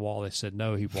funding for the wall? They said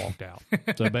no, he walked out.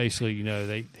 So basically,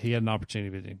 he had an opportunity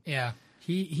with him. Yeah,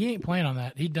 he ain't playing on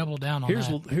that. He doubled down on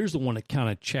that. Here's the one that kind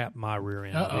of chapped my rear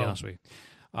end, to be honest with you.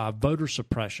 Voter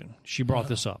suppression. She brought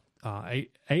this up.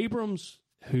 Abrams,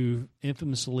 who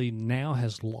infamously now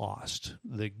has lost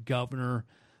the governor,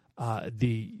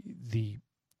 the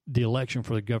election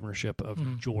for the governorship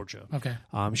of Georgia. Okay.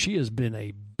 She has been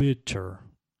a bitter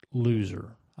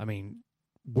loser. I mean,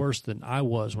 worse than I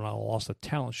was when I lost a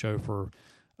talent show for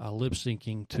lip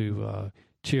syncing to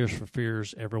Tears for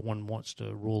Fears. Everyone wants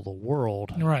to rule the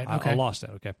world. Right. Okay. I lost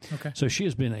that. Okay. Okay. So she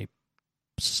has been a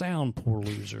sound poor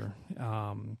loser.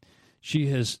 She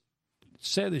has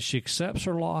said that she accepts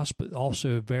her loss, but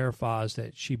also verifies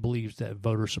that she believes that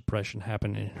voter suppression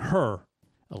happened in her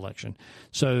election.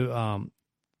 So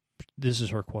this is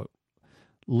her quote.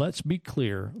 Let's be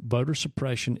clear, voter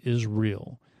suppression is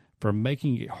real. From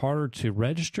making it harder to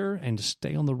register and to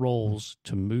stay on the rolls,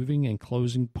 to moving and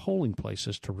closing polling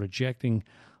places, to rejecting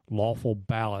lawful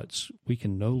ballots, we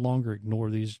can no longer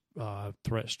ignore these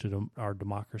threats to our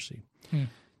democracy.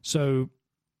 So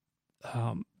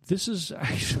this is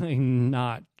actually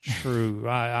not true.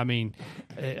 I mean,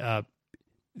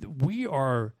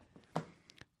 we're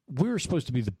supposed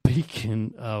to be the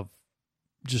beacon of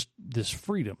just this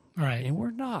freedom, right? And we're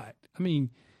not. I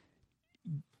mean,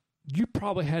 you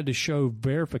probably had to show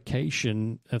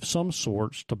verification of some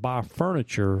sorts to buy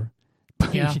furniture,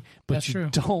 but you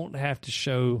don't have to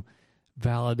show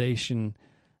validation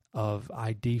of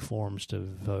ID forms to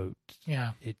vote.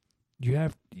 Yeah.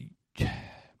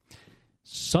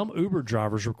 Some Uber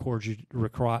drivers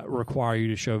require you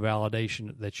to show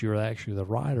validation that you're actually the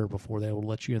rider before they will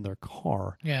let you in their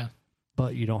car. Yeah.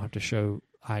 But you don't have to show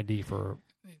ID for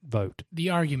vote.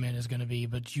 The argument is going to be,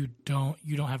 but you don't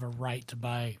have a right to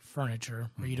buy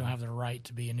furniture, or you don't have the right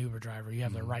to be an Uber driver. You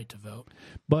have the right to vote.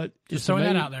 But just throwing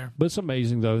that out there. But it's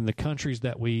amazing, though, in the countries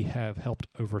that we have helped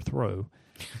overthrow,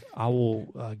 I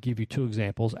will give you two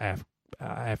examples.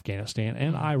 Afghanistan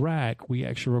and Iraq, we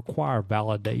actually require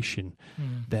validation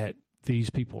that these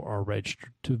people are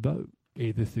registered to vote,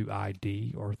 either through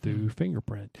ID or through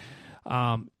fingerprint.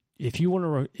 If you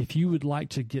would like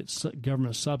to get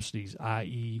government subsidies,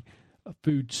 i.e.,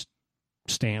 food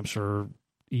stamps or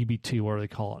EBT, whatever they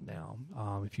call it now,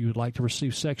 if you would like to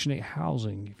receive Section 8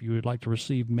 housing, if you would like to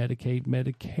receive Medicaid,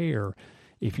 Medicare,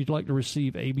 if you'd like to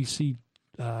receive ABC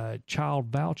child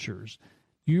vouchers,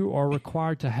 you are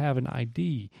required to have an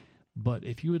ID. But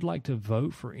if you would like to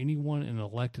vote for anyone in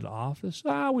elected office,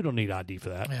 we don't need ID for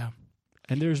that. Yeah.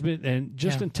 And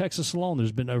in Texas alone,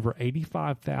 there's been over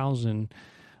 85,000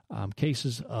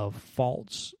 cases of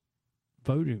false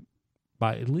voting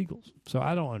by illegals. So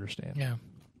I don't understand. Yeah.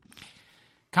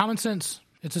 Common sense.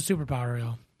 It's a superpower,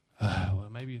 y'all.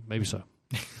 Well, maybe so.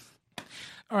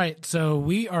 All right, so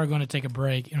we are going to take a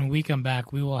break, and when we come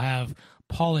back, we will have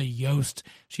Paula Yost.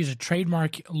 She's a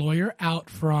trademark lawyer out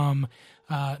from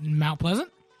Mount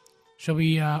Pleasant. She'll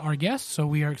be our guest, so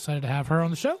we are excited to have her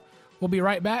on the show. We'll be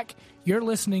right back. You're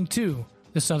listening to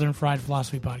the Southern Fried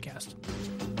Philosophy Podcast.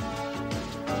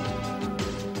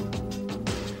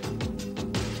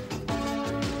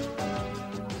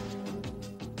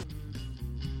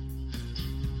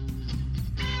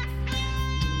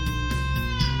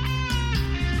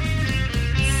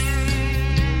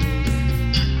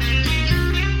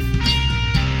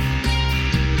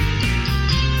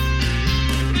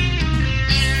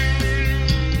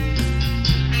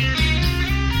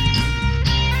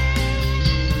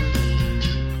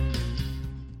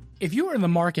 If you are in the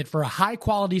market for a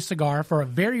high-quality cigar for a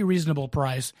very reasonable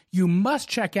price, you must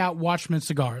check out Watchman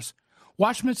Cigars.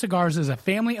 Watchman Cigars is a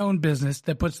family-owned business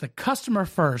that puts the customer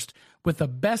first with the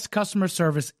best customer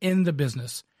service in the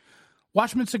business.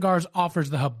 Watchman Cigars offers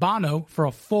the Habano for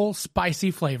a full, spicy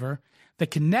flavor, the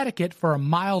Connecticut for a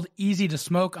mild,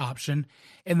 easy-to-smoke option,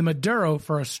 and the Maduro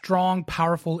for a strong,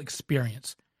 powerful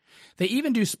experience. They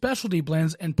even do specialty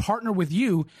blends and partner with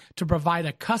you to provide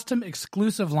a custom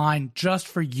exclusive line just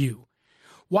for you.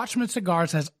 Watchman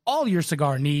Cigars has all your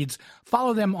cigar needs.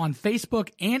 Follow them on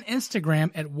Facebook and Instagram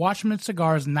at Watchman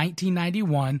Cigars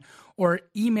 1991 or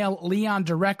email Leon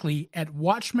directly at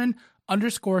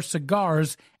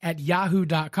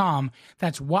Watchman_cigars@yahoo.com.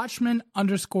 That's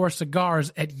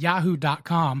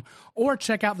Watchman_cigars@yahoo.com, or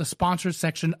check out the sponsors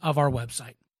section of our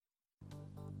website.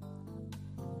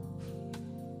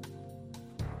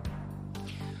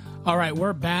 All right,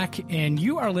 we're back, and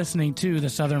you are listening to the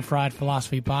Southern Fried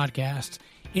Philosophy Podcast.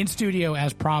 In studio,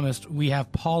 as promised, we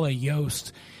have Paula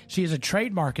Yost. She is a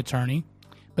trademark attorney,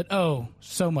 but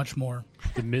so much more.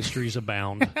 The mysteries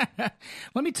abound.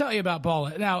 Let me tell you about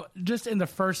Paula. Now, just in the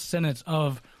first sentence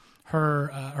of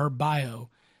her bio,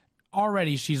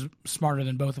 already she's smarter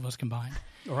than both of us combined.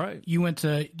 All right. You went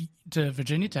to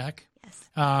Virginia Tech. Yes.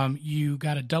 You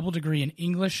got a double degree in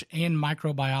English and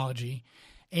microbiology,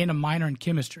 and a minor in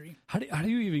chemistry. How do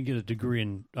you even get a degree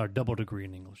in or double degree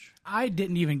in English? I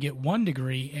didn't even get one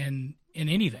degree in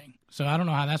anything, so I don't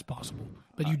know how that's possible.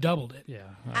 But you doubled it. Yeah.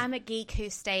 I'm a geek who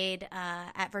stayed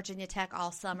at Virginia Tech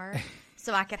all summer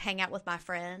so I could hang out with my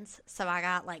friends. So I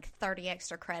got like 30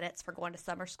 extra credits for going to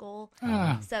summer school.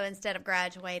 So instead of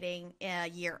graduating a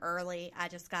year early, I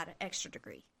just got an extra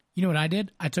degree. You know what I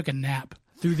did? I took a nap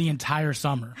through the entire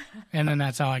summer, and then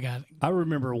that's how I got it. I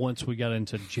remember once we got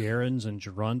into gerunds and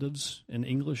gerundives in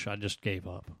English, I just gave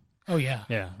up. Oh, yeah.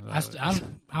 Yeah.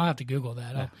 I'll have to Google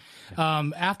that.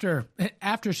 After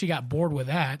she got bored with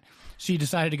that, she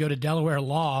decided to go to Delaware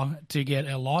Law to get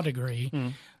a law degree,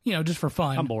 just for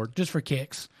fun. I'm bored. Just for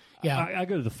kicks. Yeah. I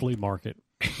go to the flea market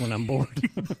when I'm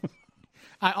bored.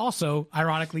 I also,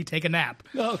 ironically, take a nap.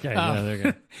 Okay, there you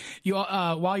go. You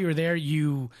while you were there,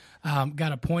 you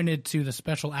got appointed to the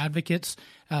Special Advocates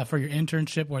for your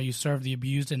internship, where you serve the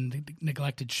abused and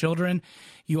neglected children.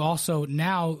 You also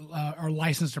now are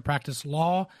licensed to practice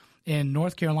law in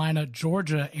North Carolina,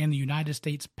 Georgia, and the United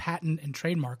States Patent and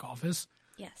Trademark Office.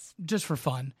 Yes. Just for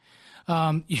fun.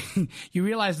 You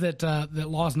realize that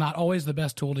law is not always the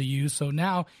best tool to use, so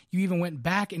now you even went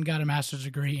back and got a master's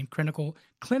degree in clinical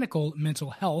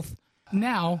mental health.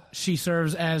 Now she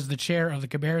serves as the chair of the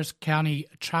Cabarrus County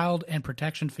Child and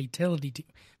Protection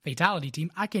Fatality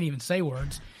Team. I can't even say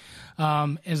words.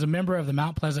 Is a member of the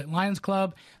Mount Pleasant Lions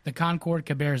Club, the Concord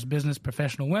Cabarrus Business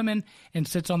Professional Women, and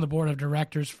sits on the board of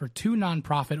directors for two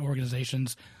nonprofit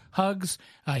organizations, Hugs,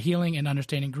 Healing and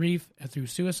Understanding Grief Through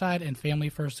Suicide, and Family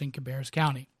First in Cabarrus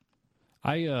County.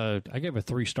 I gave a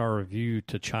 3-star review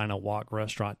to China Walk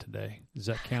Restaurant today. Does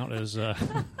that count as...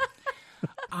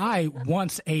 I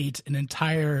once ate an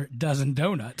entire dozen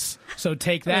donuts, so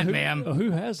take that, ma'am.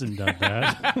 Who hasn't done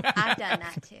that? I've done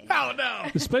that too. Oh, no.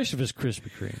 Especially if it's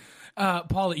Krispy Kreme.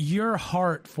 Paula, your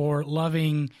heart for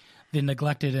loving the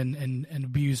neglected and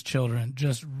abused children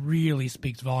just really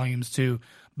speaks volumes to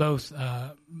both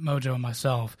Mojo and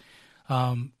myself.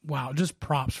 Wow, just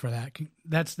props for that.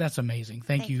 That's amazing.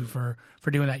 Thank you for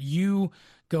doing that. You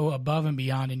go above and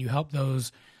beyond, and you help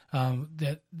those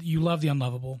that you love the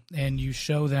unlovable, and you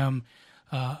show them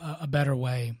a better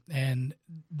way, and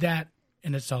that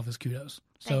in itself is kudos.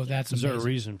 So that's Is amazing. there a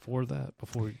reason for that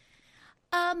before?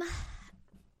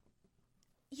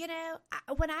 You know,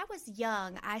 when I was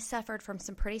young, I suffered from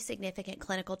some pretty significant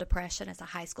clinical depression as a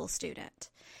high school student.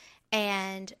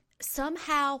 And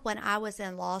somehow when I was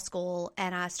in law school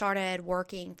and I started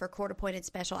working for court-appointed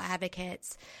special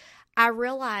advocates, I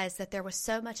realized that there was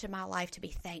so much in my life to be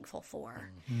thankful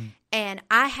for. Mm-hmm. And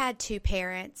I had two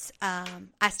parents.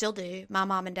 I still do. My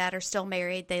mom and dad are still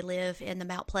married. They live in the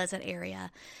Mount Pleasant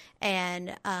area.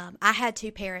 And I had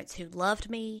two parents who loved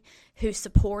me, who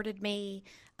supported me,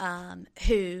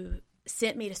 who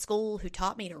sent me to school, who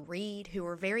taught me to read, who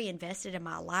were very invested in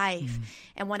my life. Mm.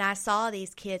 And when I saw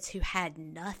these kids who had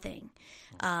nothing,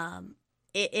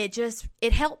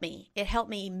 it helped me. It helped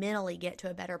me mentally get to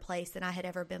a better place than I had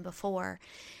ever been before.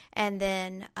 And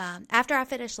then after I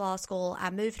finished law school, I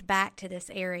moved back to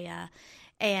this area.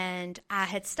 And I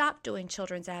had stopped doing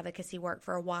children's advocacy work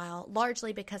for a while,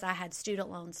 largely because I had student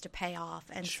loans to pay off.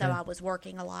 And so I was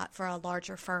working a lot for a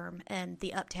larger firm in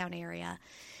the uptown area.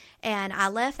 And I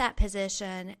left that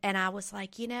position, and I was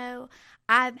like, you know,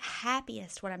 I'm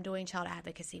happiest when I'm doing child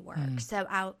advocacy work. So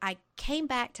I came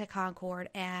back to Concord,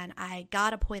 and I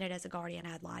got appointed as a guardian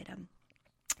ad litem.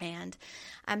 And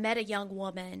I met a young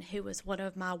woman who was one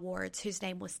of my wards, whose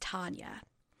name was Tanya.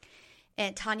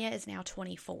 And Tanya is now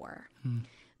 24.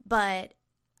 But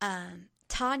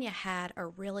Tanya had a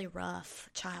really rough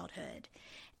childhood.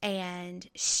 And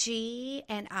she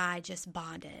and I just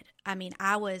bonded. I mean,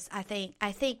 I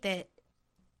think that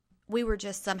we were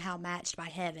just somehow matched by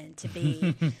heaven to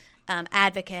be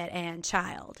advocate and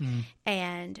child.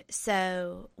 And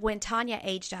so when Tanya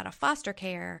aged out of foster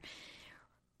care,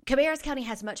 Cabarrus County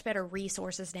has much better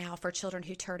resources now for children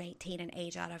who turn 18 and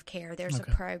age out of care. There's a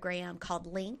program called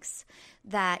Links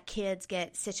that kids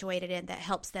get situated in that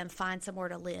helps them find somewhere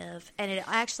to live. And it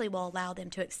actually will allow them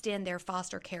to extend their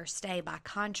foster care stay by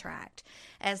contract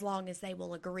as long as they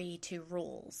will agree to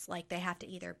rules. Like they have to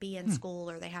either be in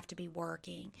school or they have to be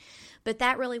working. But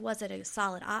that really wasn't a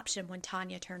solid option when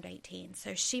Tanya turned 18.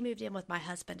 So she moved in with my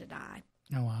husband and I.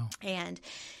 Oh, wow. And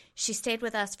she stayed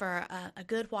with us for a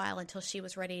good while until she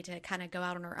was ready to kind of go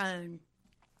out on her own.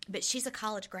 But she's a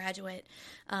college graduate.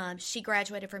 She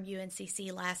graduated from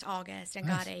UNCC last August and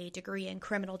got a degree in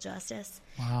criminal justice.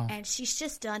 Wow. And she's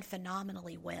just done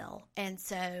phenomenally well. And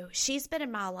so she's been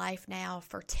in my life now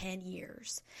for 10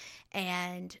 years.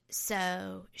 And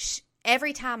so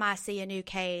every time I see a new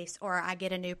case or I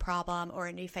get a new problem or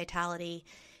a new fatality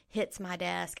hits my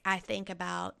desk, I think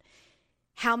about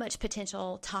how much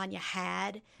potential Tanya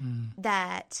had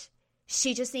that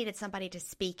she just needed somebody to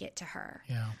speak it to her.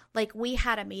 Yeah. Like we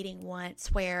had a meeting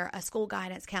once where a school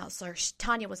guidance counselor,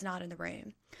 Tanya was not in the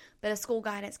room, but a school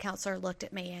guidance counselor looked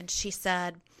at me and she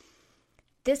said,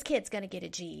 this kid's going to get a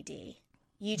GED.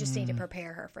 You just need to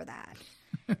prepare her for that.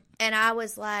 And I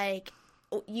was like,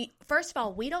 first of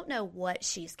all, we don't know what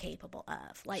she's capable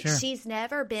of. Like she's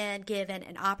never been given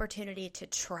an opportunity to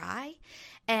try.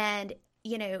 And,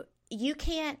 you know, you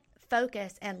can't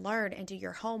focus and learn and do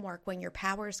your homework when your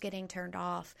power is getting turned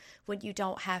off, when you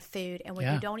don't have food, and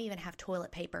when you don't even have toilet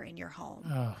paper in your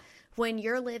home. When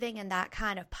you're living in that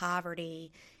kind of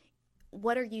poverty,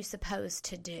 what are you supposed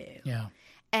to do? Yeah.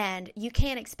 And you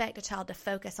can't expect a child to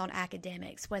focus on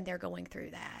academics when they're going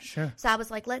through that. Sure. So I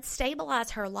was like, let's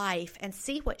stabilize her life and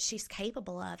see what she's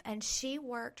capable of. And she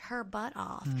worked her butt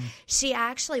off. She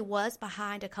actually was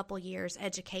behind a couple years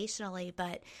educationally,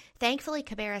 but thankfully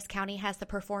Cabarrus County has the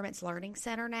Performance Learning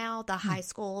Center now, the high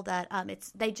school that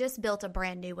they just built a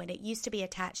brand new one. It used to be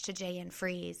attached to J.N.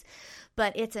 Freeze,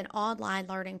 but it's an online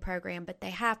learning program, but they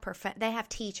have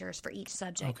teachers for each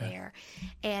subject there.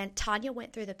 And Tanya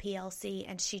went through the PLC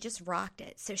and she just rocked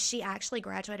it. So she actually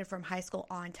graduated from high school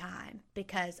on time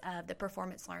because of the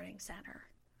Performance Learning Center.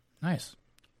 Nice.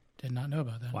 Did not know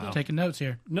about that. Wow. Taking notes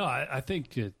here. No, I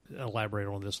think to elaborate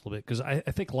on this a little bit, because I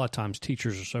think a lot of times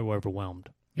teachers are so overwhelmed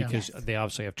because they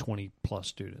obviously have 20-plus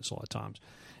students a lot of times.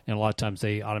 And a lot of times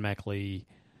they automatically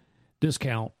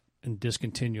discount and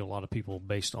discontinue a lot of people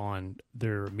based on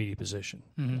their immediate position.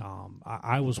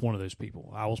 I was one of those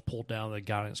people. I was pulled down the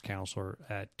guidance counselor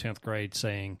at 10th grade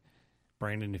saying,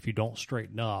 Brandon, if you don't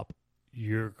straighten up,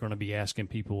 you're going to be asking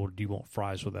people, do you want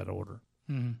fries with that order?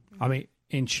 I mean,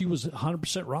 and she was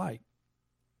 100% right.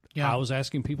 Yeah. I was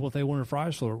asking people if they wanted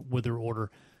fries with their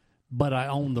order but I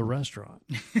own the restaurant.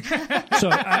 So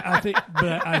I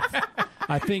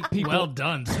think people. Well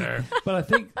done, sir. But I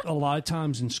think a lot of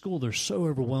times in school, they're so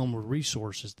overwhelmed with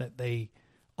resources that they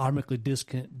automatically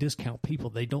discount people.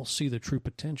 They don't see the true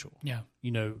potential. Yeah.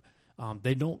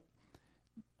 They don't.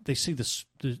 They see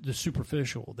the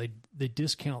superficial. They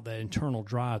discount that internal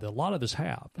drive that a lot of us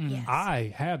have. Yes.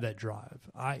 I have that drive.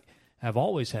 I have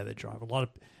always had that drive. A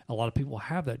lot of people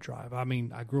have that drive. I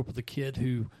mean, I grew up with a kid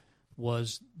who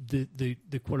was the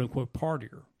quote unquote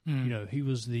partier. He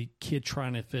was the kid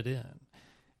trying to fit in,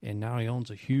 and now he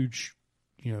owns a huge,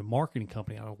 marketing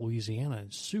company out of Louisiana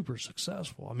and super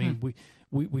successful. I mean,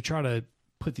 we try to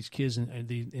put these kids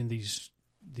in these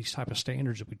type of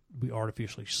standards that we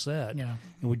artificially set, and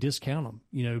we discount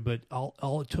them, but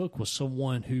all it took was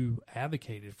someone who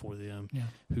advocated for them,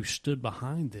 who stood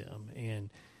behind them.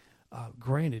 And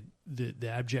granted, the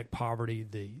abject poverty,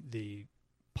 the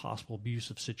possible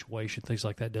abusive situation, things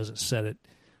like that doesn't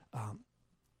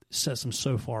sets them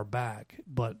so far back.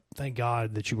 But thank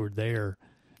God that you were there,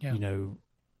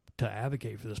 to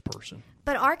advocate for this person.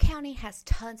 But our county has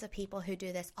tons of people who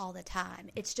do this all the time.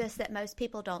 It's just that most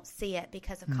people don't see it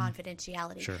because of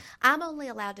confidentiality. Sure. I'm only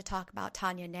allowed to talk about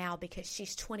Tanya now because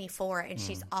she's 24 and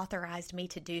she's authorized me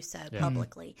to do so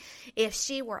publicly. If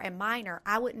she were a minor,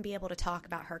 I wouldn't be able to talk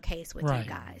about her case with you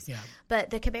guys. Yeah.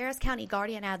 But the Cabarrus County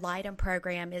Guardian Ad Litem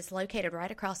program is located right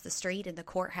across the street in the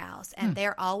courthouse, and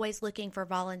they're always looking for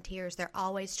volunteers. They're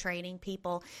always training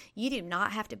people. You do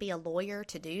not have to be a lawyer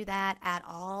to do that at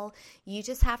all. You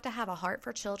just have to have a heart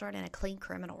for children and a clean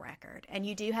criminal record. And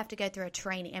you do have to go through a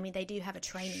training. I mean, they do have a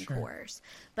training course,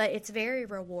 but it's very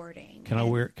rewarding. Can I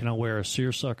wear a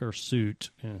seersucker suit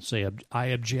and say I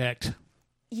object?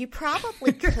 You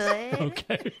probably could.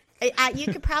 Okay. You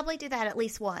could probably do that at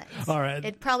least once. All right.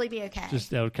 It'd probably be okay.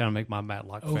 Just that would kind of make my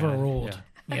Matlock Overruled. fan.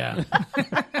 Yeah.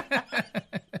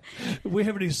 We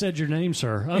haven't even said your name,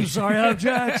 sir. I'm sorry, I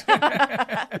object.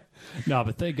 No,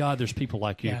 but thank God there's people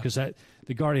like you, because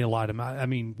the Guardian Ad Litem, I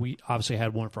mean, we obviously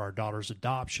had one for our daughter's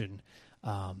adoption.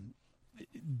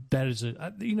 That is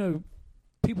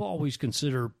people always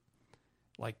consider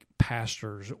like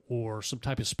pastors or some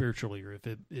type of spiritual leader, if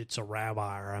it's a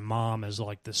rabbi or a mom, as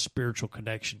like the spiritual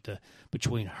connection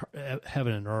between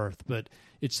heaven and earth. But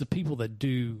it's the people that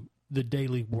do the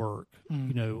daily work,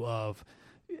 of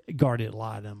Guardian Ad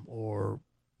Litem or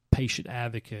patient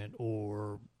advocate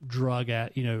or drug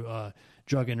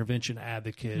intervention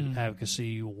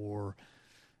advocacy or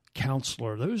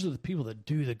counselor. Those are the people that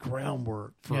do the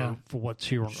groundwork for what's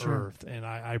here on earth. And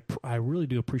I really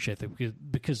do appreciate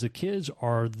that, because the kids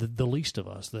are the least of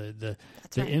us, the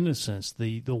innocents,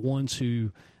 the ones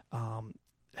who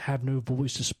have no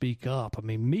voice to speak up. I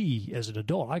mean, me as an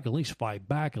adult, I can at least fight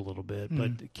back a little bit,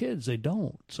 but the kids, they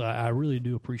don't. So I really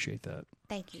do appreciate that.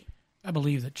 Thank you. I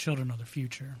believe that children are the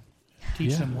future.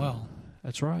 Teach them well.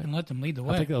 That's right. And let them lead the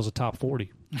way. I think that was a top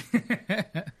 40.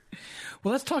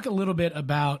 Well, let's talk a little bit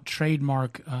about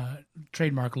trademark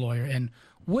lawyer, and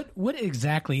what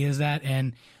exactly is that?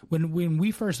 And when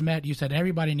we first met, you said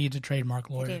everybody needs a trademark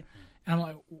lawyer. I do. And I'm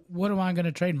like, what am I going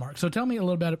to trademark? So tell me a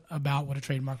little bit about what a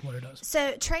trademark lawyer does.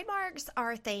 So trademarks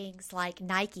are things like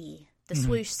Nike, the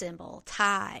swoosh symbol,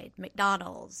 Tide,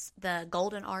 McDonald's, the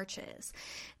Golden Arches.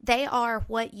 They are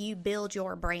what you build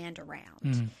your brand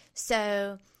around.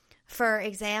 So, for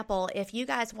example, if you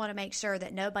guys want to make sure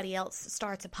that nobody else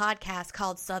starts a podcast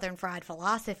called Southern Fried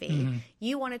Philosophy,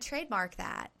 you want to trademark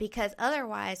that, because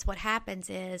otherwise what happens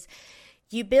is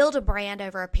you build a brand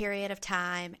over a period of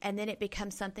time, and then it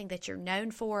becomes something that you're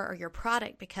known for, or your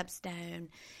product becomes known.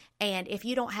 And if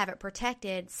you don't have it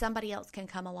protected, somebody else can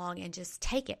come along and just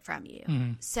take it from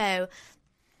you. So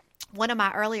one of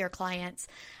my earlier clients,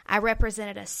 I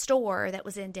represented a store that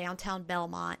was in downtown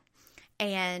Belmont,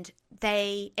 and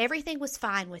everything was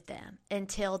fine with them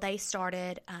until they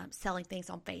started selling things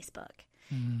on Facebook.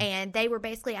 And they were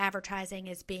basically advertising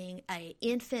as being a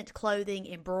infant clothing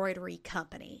embroidery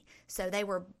company. So they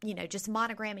were, just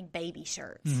monogramming baby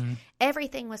shirts.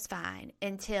 Everything was fine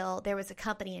until there was a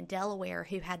company in Delaware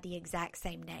who had the exact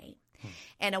same name.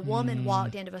 And a woman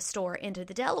walked into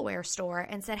the Delaware store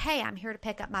and said, "Hey, I'm here to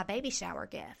pick up my baby shower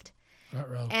gift."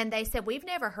 And they said, "We've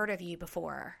never heard of you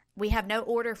before. We have no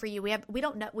order for you. We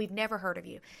don't know. We've never heard of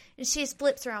you." And she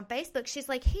flips around Facebook. She's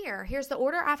like, here's the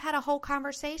order. I've had a whole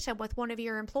conversation with one of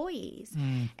your employees.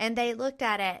 And they looked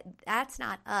at it. That's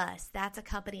not us. That's a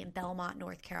company in Belmont,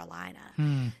 North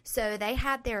Carolina. So they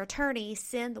had their attorney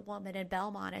send the woman in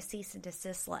Belmont a cease and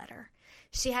desist letter.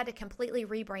 she had to completely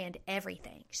rebrand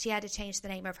everything. She had to change the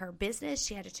name of her business.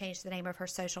 She had to change the name of her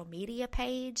social media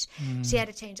page. She had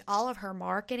to change all of her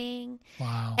marketing.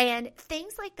 Wow. And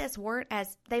things like this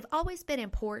they've always been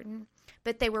important,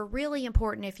 but they were really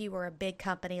important if you were a big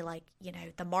company like,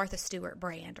 the Martha Stewart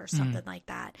brand or something like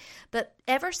that. But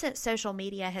ever since social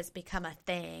media has become a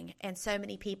thing and so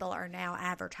many people are now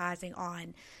advertising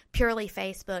on purely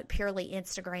Facebook, purely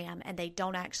Instagram, and they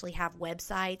don't actually have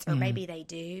websites, or maybe they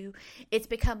do, it's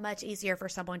become much easier for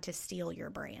someone to steal your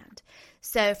brand.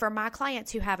 So for my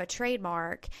clients who have a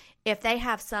trademark, if they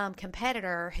have some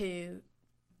competitor who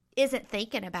isn't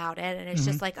thinking about it and it's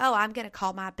just like, oh, I'm going to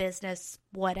call my business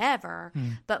whatever,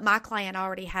 but my client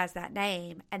already has that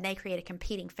name and they create a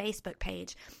competing Facebook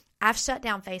page. I've shut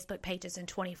down Facebook pages in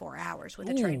 24 hours with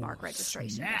a trademark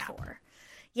registration before.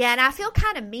 Yeah, and I feel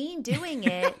kind of mean doing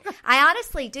it. I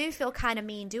honestly do feel kind of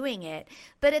mean doing it.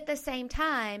 But at the same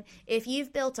time, if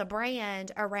you've built a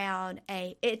brand around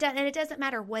and it doesn't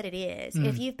matter what it is,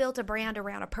 if you've built a brand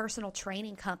around a personal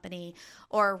training company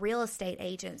or a real estate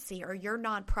agency or your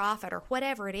nonprofit or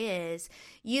whatever it is,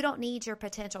 you don't need your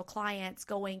potential clients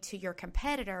going to your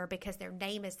competitor because their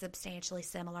name is substantially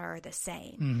similar or the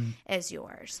same as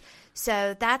yours.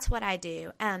 So that's what I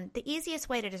do. The easiest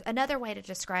way another way to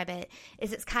describe it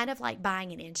is it's kind of like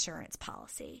buying an insurance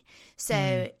policy.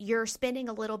 So you're spending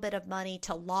a little bit of money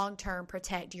to long-term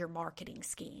protect your marketing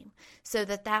scheme so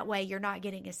that way you're not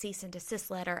getting a cease and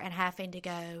desist letter and having to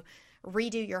go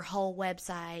redo your whole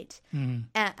website.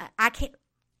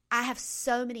 I have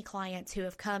so many clients who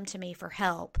have come to me for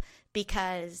help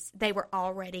because they were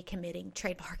already committing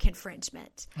trademark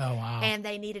infringement. Oh, wow. And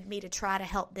they needed me to try to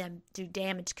help them do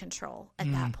damage control at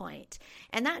that point.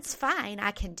 And that's fine.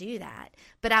 I can do that.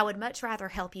 But I would much rather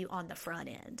help you on the front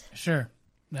end. Sure.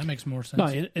 That makes more sense. No,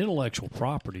 intellectual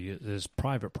property is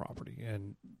private property.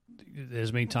 And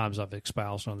as many times I've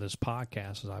espoused on this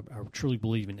podcast, I truly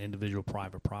believe in individual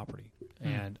private property.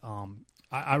 And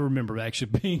I remember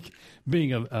actually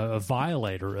being a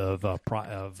violator of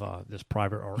this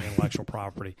private or intellectual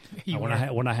property. When I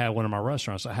had one of my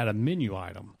restaurants, I had a menu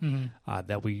item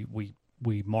that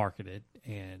we marketed,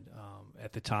 and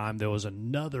at the time there was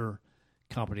another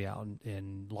company out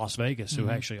in Las Vegas who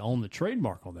actually owned the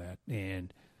trademark on that,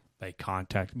 and they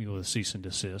contacted me with a cease and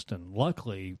desist, and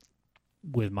luckily,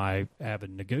 with my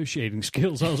avid negotiating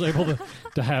skills, I was able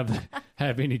to have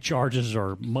any charges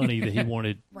or money that he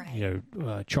wanted,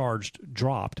 charged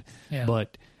dropped. Yeah.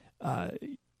 But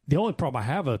the only problem I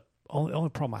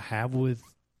have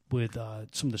with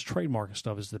some of this trademark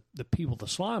stuff is the people, the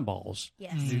slime balls,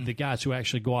 the guys who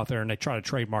actually go out there and they try to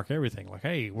trademark everything. Like,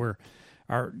 hey, we're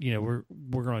going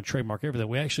to trademark everything.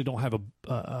 We actually don't have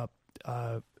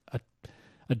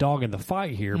a dog in the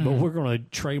fight here, but we're going to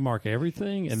trademark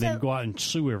everything and then go out and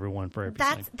sue everyone for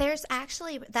everything.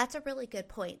 That's a really good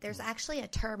point. There's actually a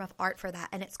term of art for that,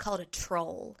 and it's called a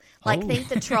troll. Think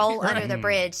the troll under the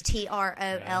bridge,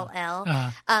 TROLL.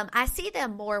 I see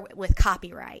them more with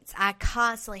copyrights. I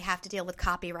constantly have to deal with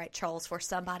copyright trolls where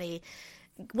somebody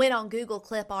went on Google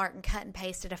Clip Art and cut and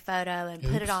pasted a photo and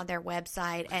put it on their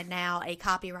website, and now a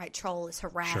copyright troll is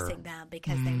harassing them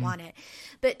because they want it.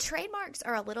 But trademarks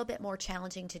are a little bit more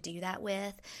challenging to do that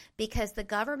with because the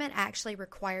government actually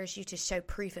requires you to show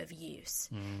proof of use.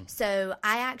 So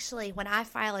when I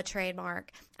file a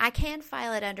trademark, I can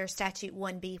file it under Statute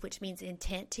 1B, which means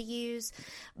intent to use,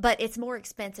 but it's more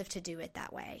expensive to do it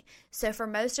that way. So for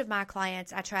most of my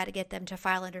clients, I try to get them to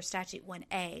file under Statute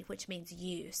 1A, which means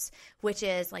use, which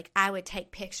is like I would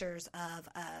take pictures of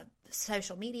a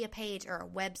social media page or a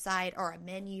website or a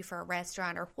menu for a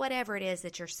restaurant or whatever it is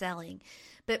that you're selling,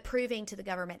 but proving to the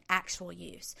government actual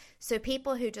use. So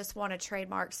people who just want to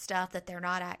trademark stuff that they're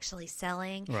not actually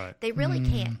selling, they really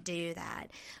can't do that.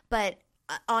 But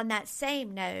on that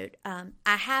same note, I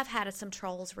have had some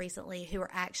trolls recently who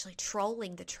are actually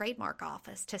trolling the trademark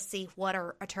office to see what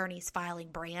are attorneys filing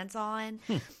brands on.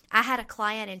 I had a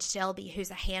client in Shelby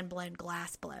who's a hand-blown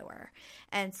glass blower.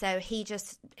 And so he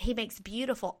makes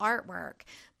beautiful artwork,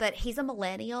 but he's a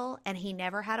millennial and he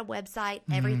never had a website.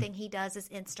 Everything he does is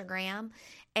Instagram.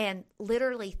 And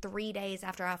literally 3 days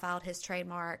after I filed his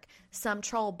trademark, some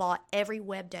troll bought every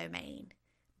web domain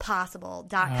possible,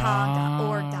 .com,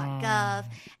 .org, .gov,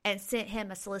 and sent him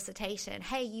a solicitation.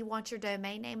 Hey, you want your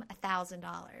domain name?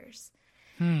 $1,000.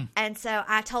 And so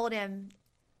I told him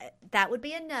that would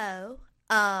be a no.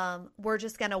 We're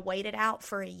just going to wait it out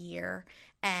for a year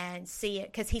and see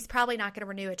it, because he's probably not going to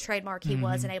renew a trademark he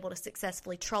wasn't able to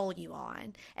successfully troll you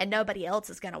on, and nobody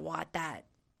else is going to want that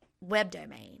web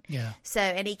domain. Yeah. So,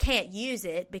 and he can't use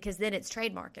it because then it's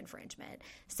trademark infringement.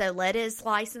 So let his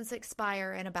license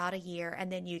expire in about a year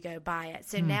and then you go buy it.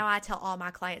 So now I tell all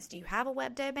my clients, do you have a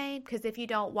web domain? Because if you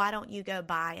don't, why don't you go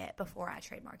buy it before I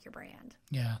trademark your brand?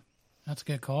 Yeah. That's a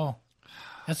good call.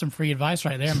 That's some free advice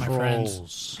right there, my friends.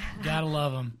 Trolls. Gotta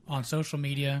love them on social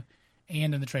media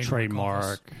and in the trademark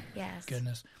office. Yes.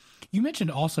 Goodness. You mentioned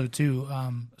also, too,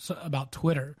 about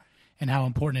Twitter and how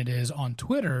important it is on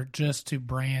Twitter just to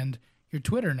brand your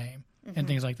Twitter name and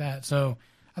things like that. So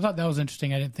I thought that was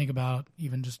interesting. I didn't think about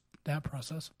even just that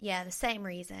process. Yeah, the same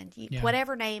reason. Yeah.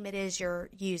 Whatever name it is you're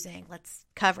using, let's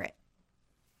cover it.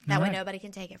 That way right. nobody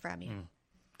can take it from you.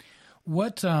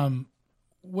 What's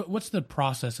the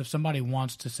process if somebody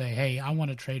wants to say, hey, I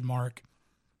want to trademark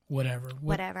whatever?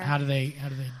 Whatever. How do they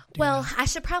do Well, that? I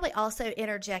should probably also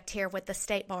interject here with the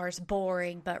State Bar's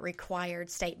boring but required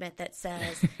statement that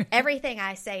says everything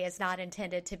I say is not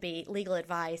intended to be legal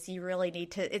advice. You really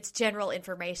need to, it's general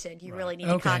information. You really need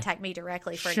to Okay. contact me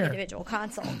directly for Sure. an individual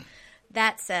consult.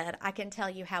 That said, I can tell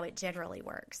you how it generally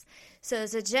works. So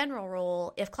as a general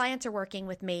rule, if clients are working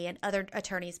with me, and other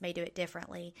attorneys may do it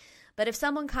differently, but if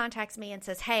someone contacts me and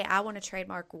says, hey, I want to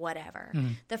trademark whatever,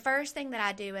 the first thing that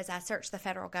I do is I search the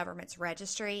federal government's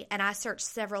registry, and I search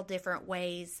several different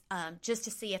ways just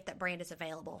to see if that brand is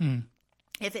available.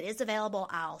 If it is available,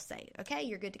 I'll say, okay,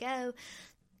 you're good to go.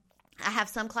 I have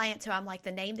some clients who I'm like,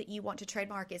 the name that you want to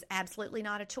trademark is absolutely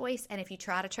not a choice, and if you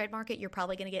try to trademark it, you're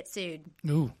probably going to get sued.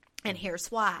 Ooh. And here's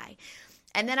why.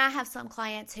 And then I have some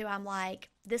clients who I'm like,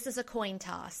 this is a coin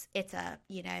toss. It's a,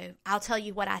 I'll tell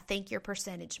you what I think your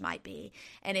percentage might be.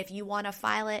 And if you want to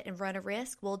file it and run a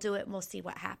risk, we'll do it and we'll see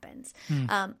what happens.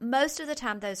 Most of the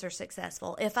time, those are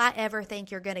successful. If I ever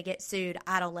think you're going to get sued,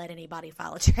 I don't let anybody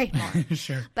file a trademark.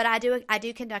 Sure. But I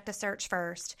do conduct a search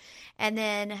first. And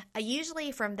then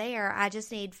usually from there, I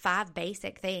just need 5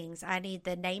 basic things. I need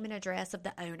the name and address of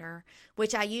the owner,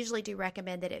 which I usually do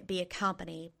recommend that it be a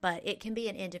company, but it can be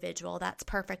an individual. That's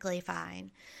perfectly fine.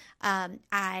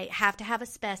 I have to have a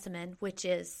specimen, which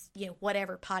is,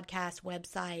 whatever podcast,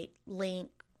 website,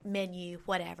 link, menu,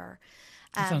 whatever.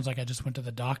 That sounds like I just went to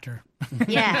the doctor.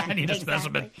 Yeah, I need a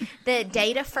specimen. The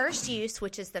date of first use,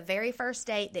 which is the very first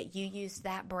date that you use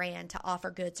that brand to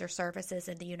offer goods or services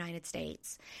in the United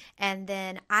States. And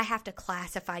then I have to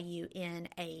classify you in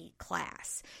a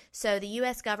class. So the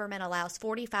U.S. government allows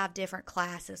 45 different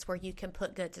classes where you can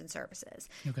put goods and services.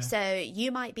 Okay. So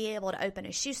you might be able to open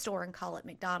a shoe store and call it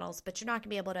McDonald's, but you're not going to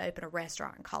be able to open a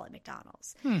restaurant and call it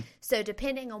McDonald's. So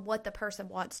depending on what the person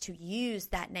wants to use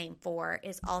that name for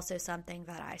is also something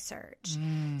that I search.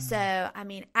 So,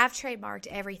 I've trademarked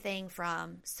everything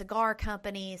from cigar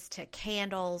companies to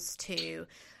candles to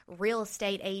real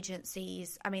estate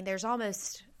agencies. There's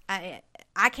almost, I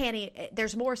can't even,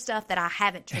 there's more stuff that I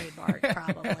haven't trademarked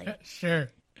probably. Sure.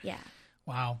 Yeah.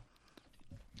 Wow.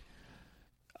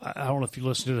 I don't know if you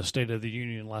listened to the State of the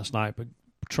Union last night, but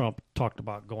Trump talked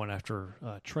about going after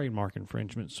trademark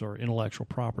infringements or intellectual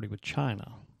property with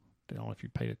China. I don't know if you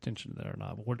paid attention to that or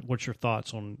not. But what's your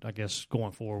thoughts on, I guess,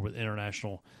 going forward with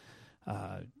international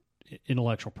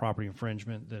intellectual property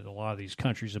infringement that a lot of these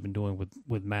countries have been doing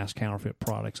with mass counterfeit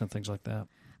products and things like that?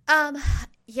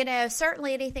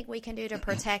 Certainly anything we can do to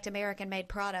protect American-made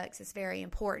products is very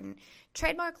important.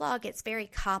 Trademark law gets very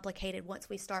complicated once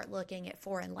we start looking at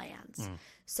foreign lands.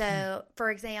 So,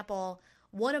 for example,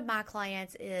 one of my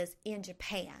clients is in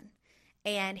Japan,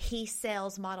 and he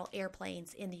sells model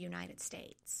airplanes in the United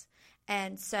States.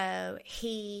 And so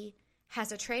he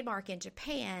has a trademark in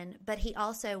Japan, but he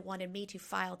also wanted me to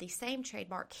file the same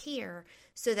trademark here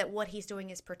so that what he's doing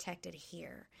is protected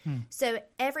here. So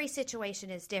every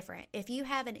situation is different. If you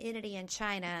have an entity in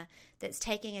China that's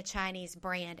taking a Chinese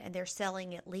brand and they're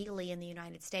selling it legally in the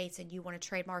United States and you want to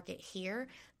trademark it here,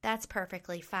 that's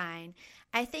perfectly fine.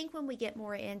 I think when we get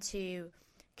more into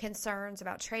concerns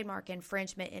about trademark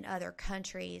infringement in other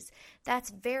countries, that's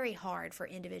very hard for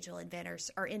individual inventors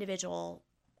or individual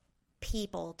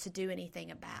people to do anything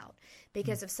about,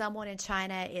 because if someone in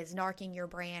China is narking your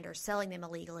brand or selling them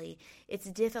illegally, it's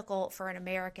difficult for an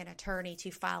American attorney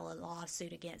to file a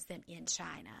lawsuit against them in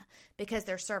China because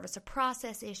there's service of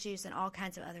process issues and all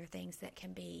kinds of other things that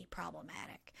can be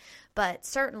problematic. But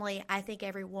certainly I think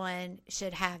everyone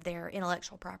should have their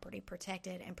intellectual property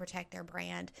protected and protect their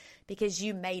brand because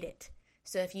you made it.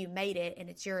 So if you made it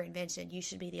and it's your invention, you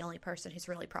should be the only person who's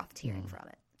really profiteering from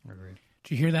it. Agreed.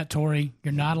 Did you hear that, Tori?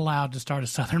 You're not allowed to start a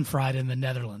Southern Fried in the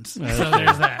Netherlands. So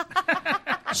there's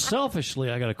that. Selfishly,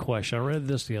 I got a question. I read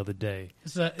this the other day.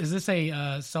 Is this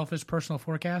a selfish personal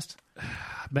forecast?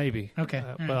 Maybe. Okay.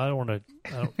 But I don't want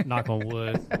to knock on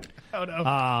wood. Oh,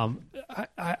 no.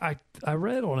 I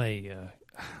read on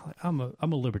I'm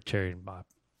a libertarian by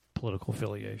political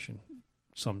affiliation,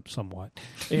 somewhat.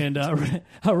 And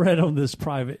I read on this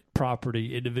private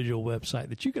property individual website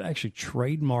that you could actually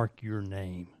trademark your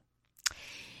name.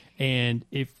 And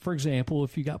if, for example,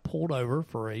 if you got pulled over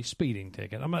for a speeding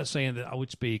ticket, I'm not saying that I would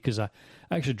speed because I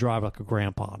actually drive like a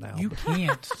grandpa now. You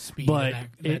can't speed but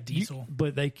that diesel.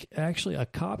 but they actually, a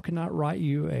cop cannot write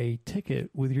you a ticket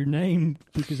with your name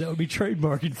because that would be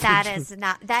trademark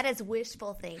infringement. That is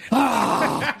wishful thinking.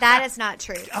 That is not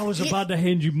true. I was about to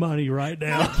hand you money right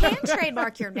now. You can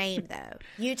trademark your name, though.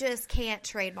 You just can't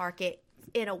trademark it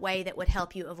in a way that would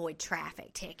help you avoid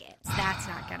traffic tickets. That's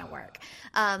not going to work.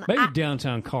 Maybe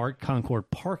downtown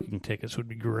Concord parking tickets would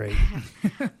be great.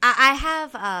 I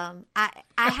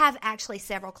have actually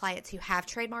several clients who have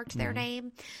trademarked their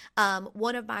name.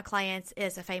 One of my clients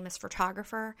is a famous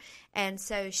photographer, and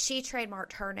so she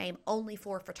trademarked her name only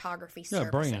for photography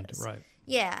services. Brand, right.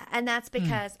 Yeah, and that's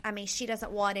because, she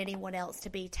doesn't want anyone else to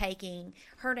be taking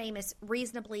 – her name is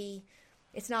reasonably –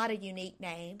 it's not a unique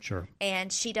name. Sure.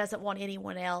 And she doesn't want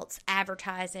anyone else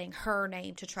advertising her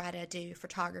name to try to do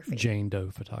photography. Jane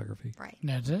Doe Photography. Right.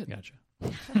 That's it. Gotcha.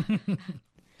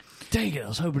 Dang it, I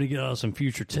was hoping to get out some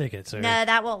future tickets there. No,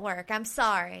 that won't work. I'm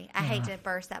sorry. I hate to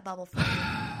burst that bubble for you.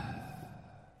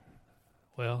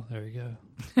 Well, there you go.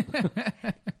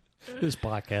 This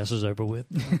podcast is over with.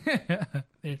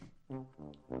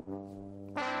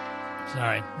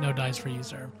 Sorry, no dice for you,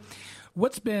 sir.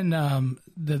 What's been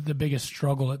the biggest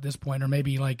struggle at this point, or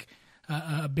maybe like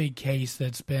a big case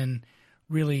that's been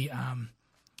really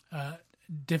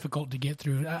difficult to get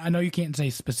through? I know you can't say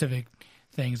specific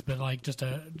things, but like just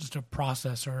a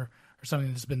process or something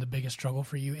that's been the biggest struggle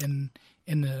for you in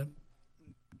the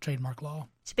trademark law.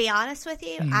 To be honest with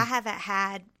you, I haven't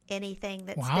had anything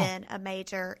that's been a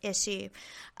major issue.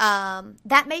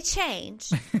 That may change,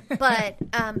 but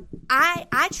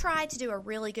I tried to do a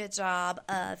really good job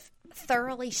of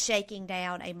thoroughly shaking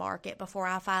down a market before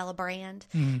I file a brand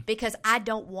because I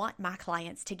don't want my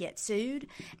clients to get sued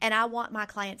and I want my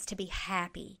clients to be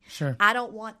happy. Sure. I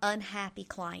don't want unhappy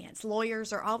clients.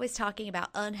 Lawyers are always talking about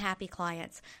unhappy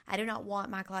clients. I do not want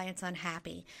my clients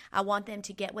unhappy. I want them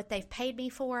to get what they've paid me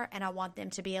for, and I want them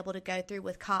to be able to go through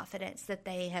with confidence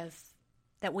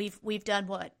that we've done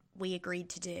what we agreed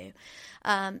to do.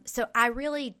 So I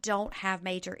really don't have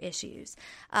major issues.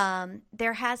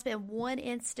 There has been one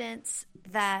instance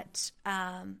that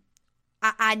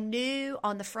I knew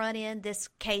on the front end this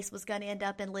case was going to end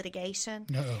up in litigation.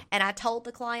 Uh-oh. And I told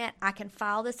the client, I can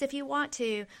file this if you want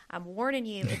to. I'm warning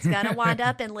you, it's going to wind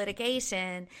up in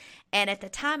litigation. And at the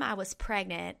time I was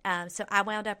pregnant, so I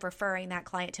wound up referring that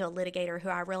client to a litigator who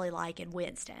I really like in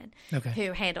Winston,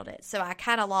 who handled it. So I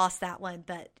kind of lost that one.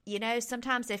 But,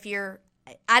 sometimes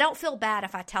I don't feel bad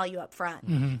if I tell you up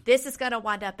front, this is going to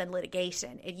wind up in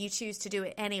litigation, and you choose to do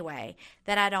it anyway,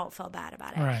 then I don't feel bad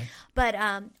about it. Right. But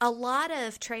a lot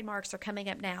of trademarks are coming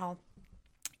up now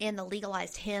in the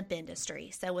legalized hemp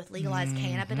industry, so with legalized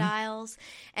cannabidiols.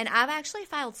 And I've actually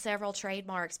filed several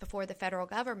trademarks before the federal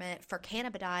government for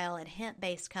cannabidiol and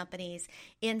hemp-based companies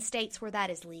in states where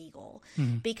that is legal.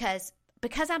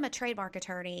 Because I'm a trademark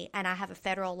attorney and I have a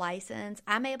federal license,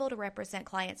 I'm able to represent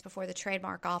clients before the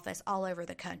trademark office all over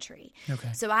the country. Okay.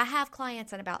 So I have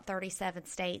clients in about 37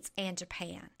 states and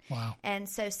Japan. Wow. And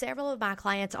so several of my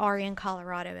clients are in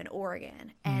Colorado and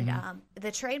Oregon. And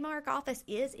the trademark office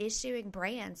is issuing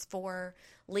brands for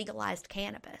legalized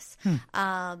cannabis.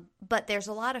 But there's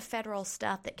a lot of federal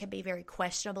stuff that can be very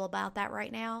questionable about that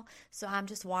right now. So I'm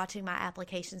just watching my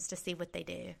applications to see what they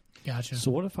do. Gotcha. So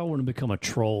what if I want to become a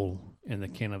troll in the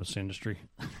cannabis industry?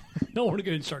 I don't want to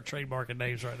go and start trademarking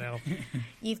names right now.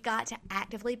 You've got to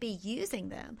actively be using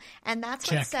them. And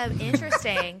that's what's so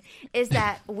interesting is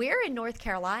that we're in North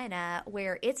Carolina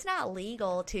where it's not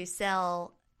legal to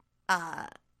sell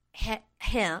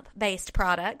hemp-based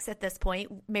products at this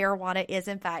point. Marijuana is,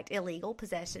 in fact, illegal.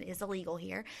 Possession is illegal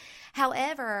here.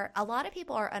 However, a lot of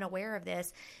people are unaware of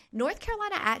this. North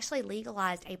Carolina actually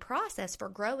legalized a process for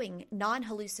growing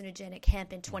non-hallucinogenic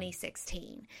hemp in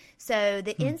 2016. So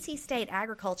the NC State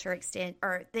Agriculture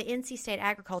the NC State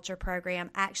Agriculture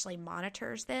Program actually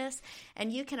monitors this,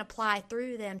 and you can apply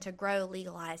through them to grow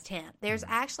legalized hemp. There's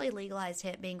actually legalized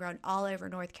hemp being grown all over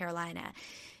North Carolina.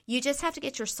 You just have to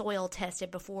get your soil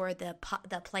tested before the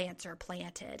plants are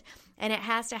planted. And it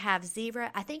has to have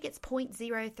I think it's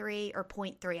 0.03 or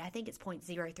 0.3. I think it's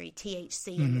 0.03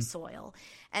 THC in the soil.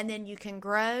 And then you can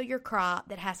grow your crop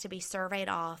that has to be surveyed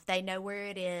off. They know where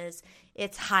it is.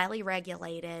 It's highly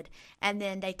regulated, and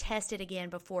then they test it again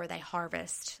before they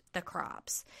harvest the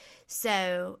crops.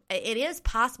 So it is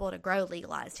possible to grow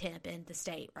legalized hemp in the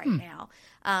state right now.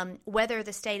 Whether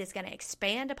the state is going to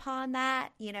expand upon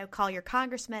that, call your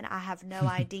congressman. I have no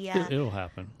idea. It'll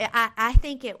happen. I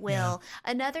think it will.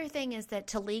 Yeah. Another thing is that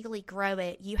to legally grow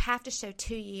it, you have to show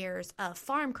 2 years of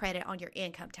farm credit on your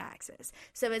income taxes.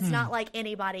 So it's not like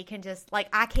anybody can just,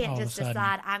 I can't just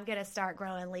decide I'm going to start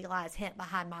growing legalized hemp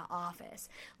behind my office.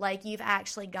 You've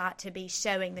actually got to be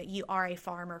showing that you are a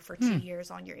farmer for 2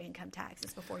 years on your income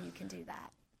taxes before you can do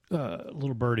that.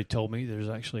 Little birdie told me there's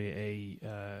actually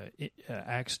a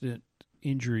accident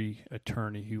injury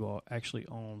attorney who actually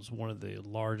owns one of the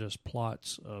largest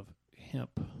plots of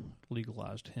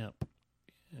legalized hemp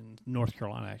in North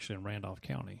Carolina, actually in Randolph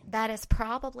County. That is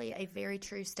probably a very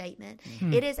true statement.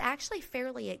 It is actually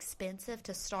fairly expensive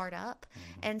to start up,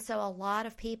 and so a lot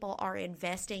of people are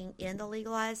investing in the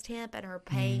legalized hemp and are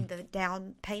paying the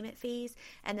down payment fees,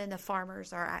 and then the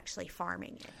farmers are actually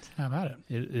farming it. How about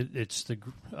it? It's the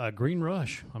green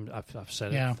rush. I've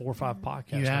said it 4 or 5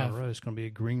 podcasts in a row. It's going to be a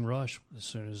green rush as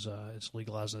soon as it's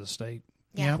legalized in the state.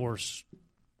 Yeah. Of course,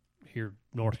 here,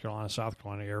 North Carolina, South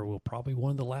Carolina area, will probably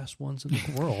one of the last ones in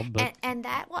the world. But and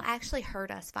that will actually hurt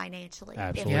us financially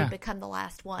Absolutely. if we become the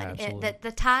last one. Absolutely.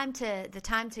 The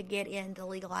time to get in the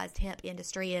legalized hemp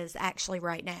industry is actually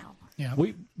right now. Yeah,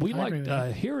 we I like agree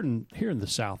with here in the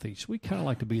Southeast, we kind of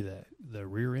like to be the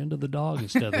rear end of the dog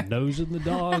instead of the nose of the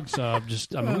dog. So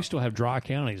we still have dry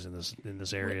counties in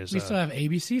this area. We still have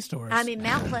ABC stores. I mean,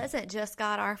 Mount Pleasant just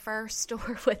got our first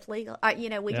store with legal.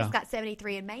 We just got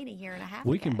 73 in Maine a year and a half.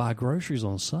 We ago. can buy groceries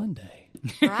on Sunday.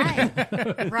 Right,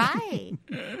 right.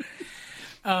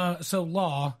 So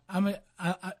Law, I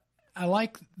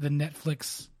like the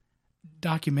Netflix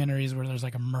documentaries where there's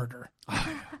like a murder.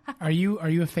 Are you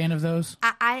a fan of those?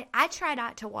 I try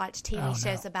not to watch TV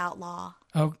shows about law.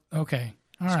 Oh, okay.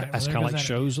 All right. That's kind of like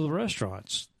shows of the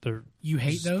restaurants. You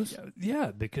hate those?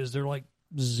 Yeah, because they're like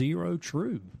zero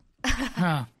true.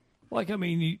 Huh.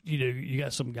 You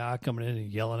got some guy coming in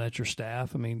and yelling at your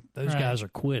staff. I mean, those guys are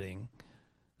quitting.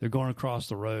 They're going across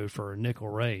the road for a nickel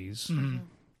raise. Mm-hmm.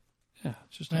 Yeah,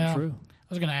 it's just not true.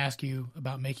 I was going to ask you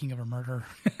about Making of a Murder.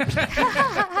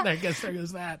 I guess there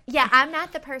goes that. Yeah, I'm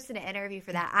not the person to interview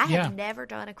for that. I have never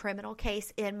done a criminal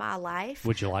case in my life.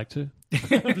 Would you like to?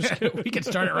 We can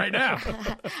start it right now.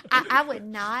 I would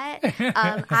not.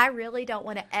 I really don't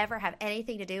want to ever have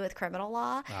anything to do with criminal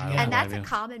law. And that's a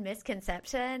common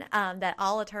misconception that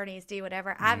all attorneys do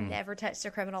whatever. I've never touched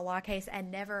a criminal law case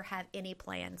and never have any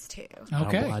plans to.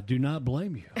 Okay. I do not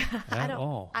blame you at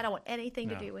all. I don't want anything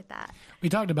to do with that. We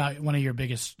talked about one of your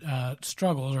biggest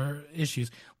struggles or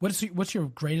issues. What's your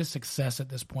greatest success at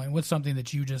this point? What's something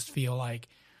that you just feel like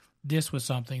this was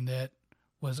something that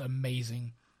was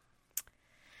amazing?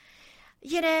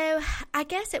 I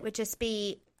guess it would just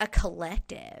be a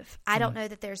collective. I don't know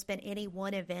that there's been any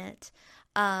one event.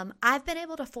 I've been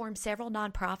able to form several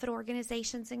nonprofit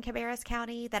organizations in Cabarrus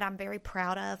County that I'm very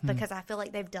proud of because I feel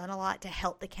like they've done a lot to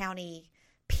help the county,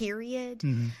 period.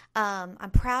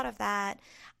 I'm proud of that.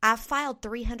 I've filed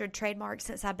 300 trademarks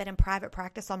since I've been in private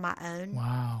practice on my own.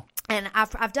 Wow. And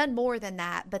I've done more than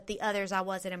that, but the others I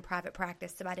wasn't in private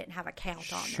practice, so I didn't have a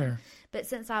count on them. But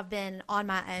since I've been on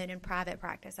my own in private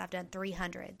practice, I've done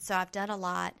 300. So I've done a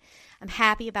lot. I'm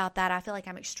happy about that. I feel like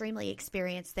I'm extremely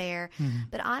experienced there.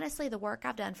 But honestly, the work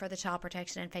I've done for the Child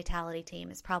Protection and Fatality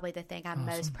Team is probably the thing I'm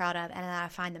most proud of and that I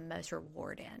find the most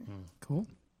reward in. Cool.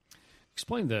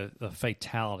 Explain the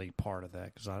fatality part of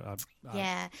that, because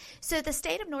Yeah. So the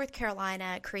state of North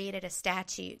Carolina created a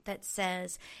statute that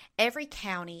says every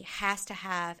county has to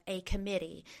have a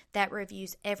committee that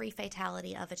reviews every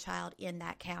fatality of a child in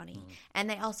that county. And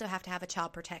they also have to have a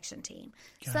child protection team.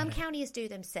 Some counties do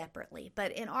them separately,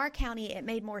 but in our county, it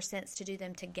made more sense to do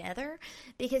them together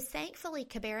because thankfully,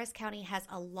 Cabarrus County has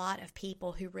a lot of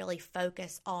people who really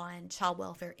focus on child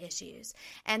welfare issues.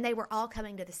 And they were all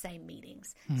coming to the same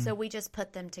meetings. So we just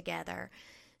put them together.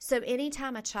 So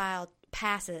anytime a child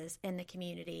passes in the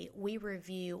community, we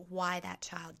review why that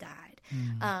child died.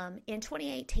 In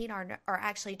 2018, or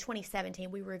actually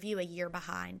 2017, we review a year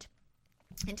behind.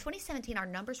 In 2017, our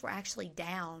numbers were actually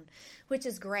down, which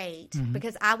is great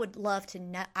because I would love to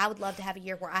have a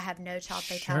year where I have no child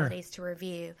fatalities to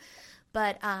review.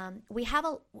 But we have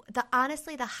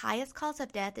honestly, the highest cause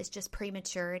of death is just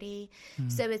prematurity.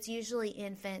 So it's usually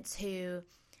infants who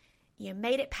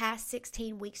made it past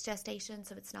 16 weeks gestation,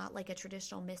 so it's not like a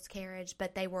traditional miscarriage,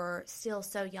 but they were still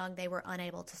so young they were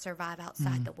unable to survive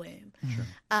outside the womb.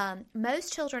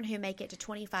 Most children who make it to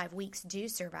 25 weeks do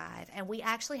survive, and we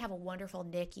actually have a wonderful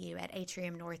NICU at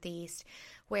Atrium Northeast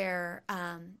where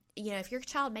if your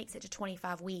child makes it to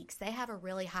 25 weeks, they have a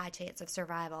really high chance of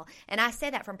survival. And I say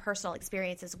that from personal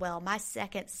experience as well. My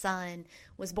second son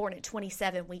was born at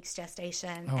 27 weeks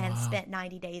gestation and spent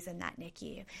 90 days in that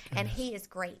NICU. And he is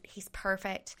great. He's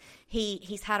perfect.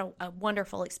 He's had a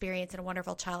wonderful experience and a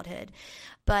wonderful childhood.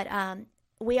 But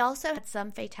we also had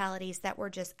some fatalities that were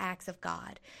just acts of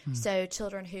God. So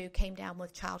children who came down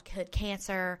with childhood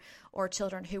cancer, or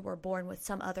children who were born with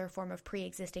some other form of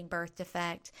pre-existing birth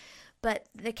defect. But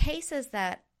the cases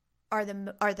that are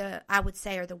the I would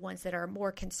say are the ones that are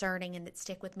more concerning and that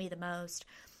stick with me the most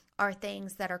are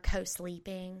things that are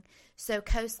co-sleeping. So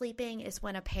co-sleeping is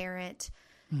when a parent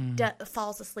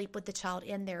falls asleep with the child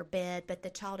in their bed, but the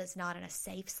child is not in a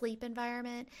safe sleep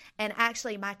environment. And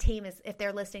actually, my team is, if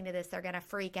they're listening to this, they're going to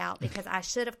freak out because I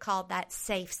should have called that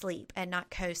safe sleep and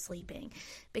not co-sleeping,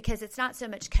 because it's not so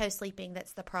much co-sleeping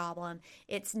that's the problem.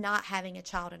 It's not having a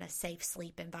child in a safe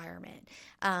sleep environment.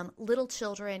 Little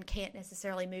children can't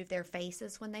necessarily move their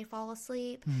faces when they fall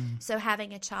asleep. So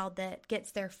having a child that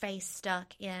gets their face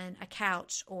stuck in a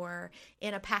couch or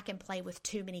in a pack and play with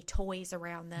too many toys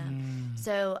around them.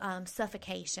 So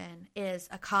suffocation is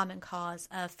a common cause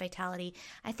of fatality.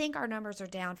 I think our numbers are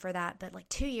down for that, but like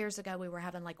 2 years ago, we were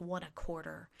having like 1 a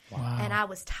quarter. Wow. And I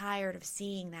was tired of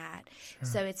seeing that.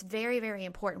 So it's very, very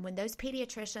important. When those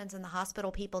pediatricians and the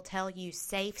hospital people tell you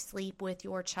safe sleep with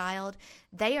your child,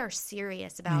 they are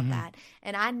serious about that.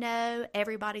 And I know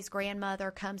everybody's grandmother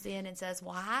comes in and says,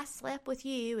 well, I slept with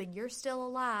you and you're still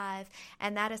alive.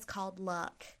 And that is called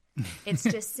luck. It's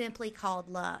just simply called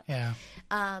luck. Yeah.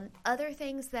 Other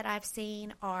things that I've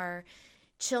seen are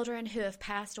children who have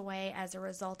passed away as a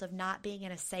result of not being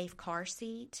in a safe car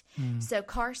seat. So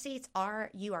car seats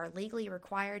you are legally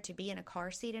required to be in a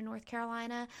car seat in North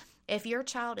Carolina. If your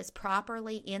child is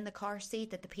properly in the car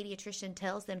seat that the pediatrician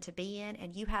tells them to be in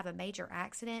and you have a major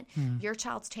accident, your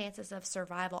child's chances of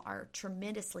survival are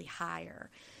tremendously higher.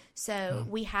 So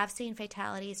we have seen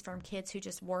fatalities from kids who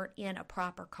just weren't in a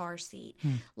proper car seat.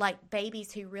 Like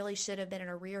babies who really should have been in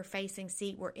a rear-facing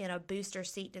seat were in a booster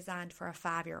seat designed for a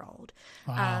 5-year-old.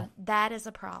 Wow. That is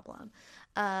a problem.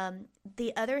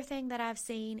 The other thing that I've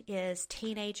seen is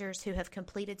teenagers who have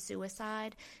completed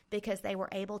suicide because they were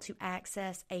able to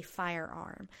access a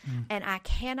firearm. And I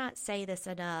cannot say this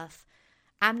enough.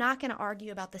 I'm not going to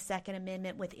argue about the Second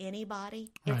Amendment with anybody.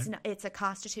 It's a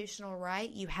constitutional right.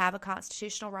 You have a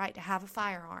constitutional right to have a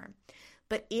firearm.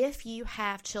 But if you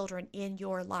have children in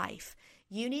your life,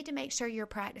 you need to make sure you're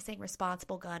practicing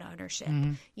responsible gun ownership.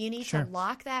 You need to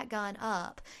lock that gun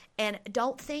up. And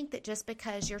don't think that just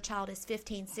because your child is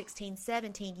 15, 16,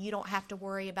 17, you don't have to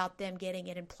worry about them getting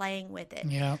it and playing with it.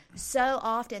 Yeah. So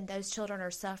often those children are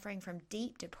suffering from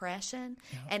deep depression.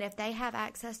 And if they have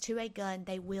access to a gun,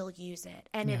 they will use it.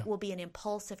 And it will be an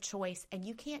impulsive choice. And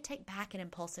you can't take back an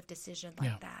impulsive decision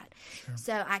like that.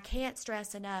 So I can't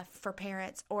stress enough for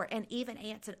parents and even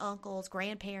aunts and uncles,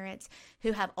 grandparents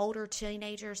who have older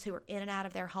teenagers who are in and out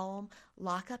of their home,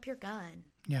 lock up your gun.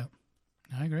 Yeah,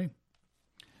 I agree.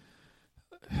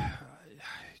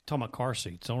 Talking about car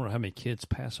seats, I don't know how many kids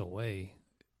pass away.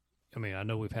 I mean, I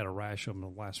know we've had a rash of them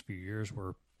in the last few years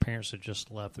where parents have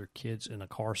just left their kids in a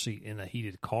car seat in a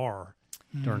heated car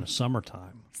during the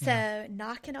summertime. So,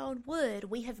 knocking on wood,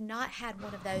 we have not had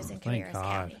one of those in Cabarrus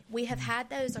County. We have had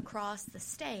those across the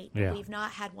state, but we've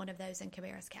not had one of those in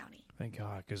Cabarrus County. Thank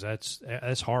God, because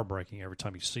that's heartbreaking every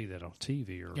time you see that on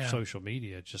TV or social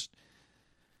media. Just,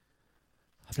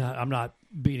 I'm not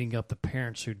beating up the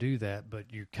parents who do that,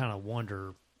 but you kind of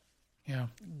wonder,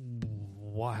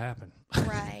 what happened?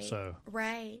 Right.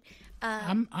 Right.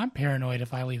 I'm paranoid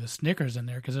if I leave a Snickers in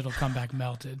there because it'll come back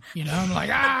melted. I'm like,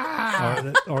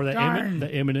 or the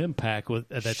M&M pack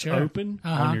that's open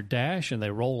on your dash and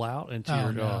they roll out into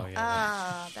your dog.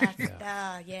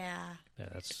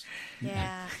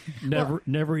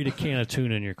 Never eat a can of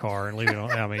tuna in your car and leave it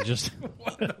on. I mean, just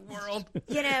what in the world?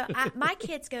 My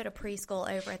kids go to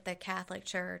preschool over at the Catholic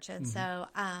Church, and so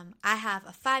I have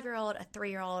a 5-year-old, a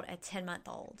 3-year-old, a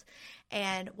 10-month-old,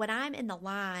 and when I'm in the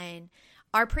line,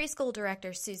 our preschool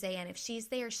director, Suzanne, if she's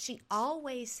there, she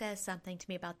always says something to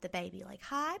me about the baby, like,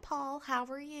 hi, Paul, how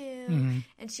are you?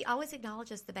 And she always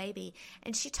acknowledges the baby.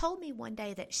 And she told me one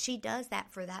day that she does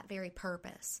that for that very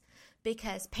purpose,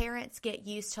 because parents get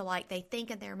used to, like, they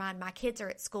think in their mind, my kids are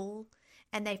at school,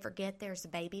 and they forget there's a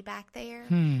baby back there.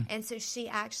 And so she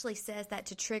actually says that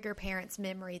to trigger parents'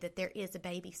 memory that there is a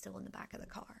baby still in the back of the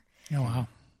car. Oh, wow.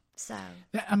 So,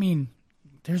 I mean,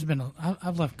 there's been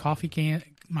I've left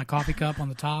my coffee cup on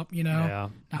the top,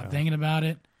 not thinking about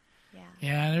it.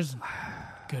 Yeah, there's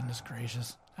goodness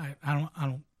gracious. I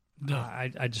don't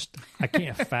I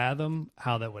can't fathom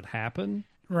how that would happen.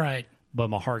 Right. But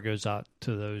my heart goes out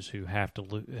to those who have to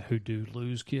who do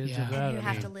lose kids. Yeah. Of that. And you I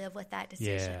have mean, to live with that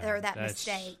decision yeah, or that that's-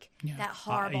 mistake, Yeah. that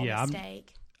horrible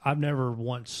mistake. I've never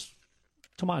once,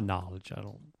 to my knowledge, I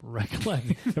don't recollect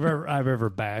I've ever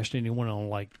bashed anyone on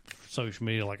like social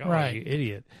media, like, oh, Right. you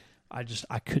idiot.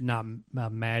 I could not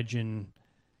imagine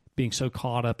being so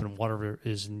caught up in whatever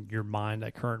is in your mind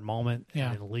at current moment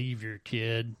Yeah. and leave your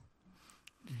kid,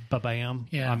 ba-bam.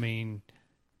 Yeah. I mean,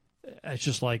 it's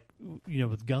just like,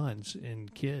 with guns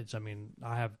and kids. I mean,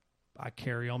 I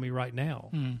carry on me right now.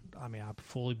 I mean, I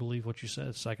fully believe what you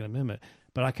said, Second Amendment,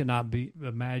 but I could not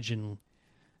imagine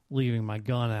leaving my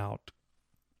gun out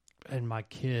and my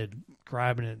kid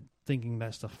grabbing it, thinking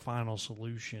that's the final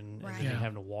solution, Right. and then Yeah.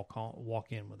 having to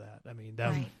walk in with that. I mean,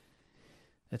 Right.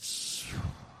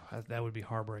 that would be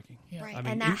heartbreaking. Yeah. Right. I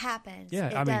mean, and that happens. yeah,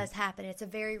 It I mean- does happen. It's a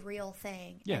very real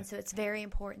thing. Yeah. And so it's very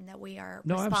important that we are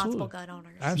No, responsible absolutely. gun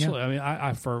owners. Absolutely. I mean,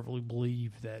 I fervently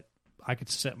believe that I could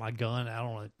set my gun out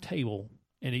on a table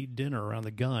and eat dinner around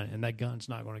the gun, and that gun's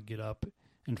not going to get up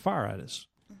and fire at us.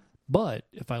 But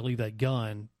if I leave that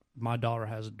gun, my daughter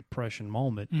has a depression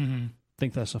moment,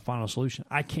 think that's the final solution.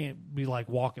 I can't be like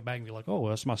walking back and be like, oh,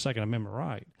 that's my Second Amendment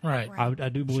right. Right. Right. I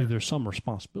do believe there's some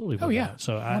responsibility with Oh, yeah. that.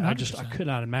 So I 100%. could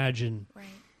not imagine.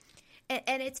 Right.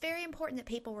 And it's very important that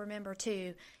people remember,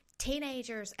 too,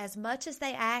 teenagers, as much as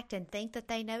they act and think that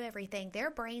they know everything,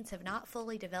 their brains have not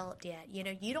fully developed yet.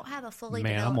 You don't have a fully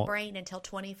Man, developed brain until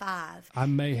 25. I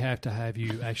may have to have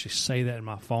you actually say that in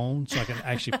my phone so I can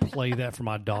actually play that for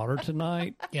my daughter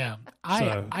tonight. Yeah.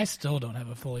 So- I still don't have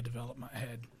a fully developed my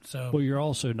head. So Well, you're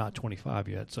also not 25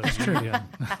 yet. So yeah.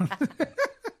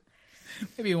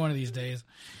 maybe one of these days.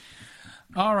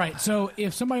 All right. So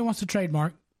if somebody wants to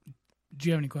trademark, do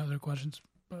you have any other questions?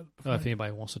 If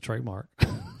anybody wants to trademark.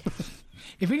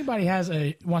 If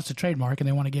anybody wants to trademark and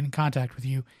they want to get in contact with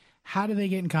you, how do they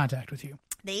get in contact with you?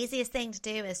 The easiest thing to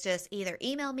do is just either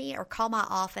email me or call my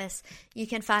office. You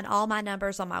can find all my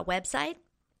numbers on my website,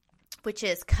 which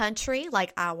is country,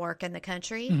 like I work in the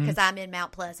country, because I'm in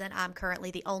Mount Pleasant. I'm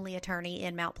currently the only attorney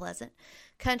in Mount Pleasant.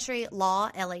 Country Law,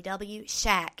 L-A-W,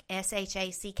 Shack,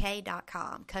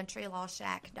 SHACK.com,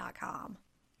 countrylawshack.com.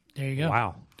 There you go.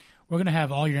 Wow. We're going to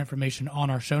have all your information on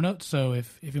our show notes. So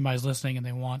if anybody's listening and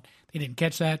they didn't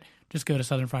catch that, just go to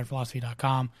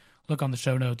southernfriedphilosophy.com, look on the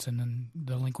show notes, and then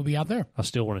the link will be out there. I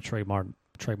still want to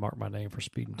trademark my name for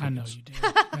speeding tickets. I know you do.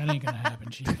 That ain't going to happen,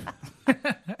 Chief.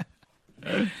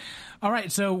 All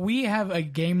right. So we have a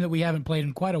game that we haven't played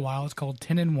in quite a while. It's called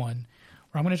 10 in 1,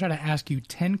 where I'm going to try to ask you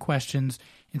 10 questions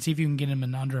and see if you can get them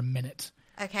in under a minute.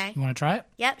 Okay. You want to try it?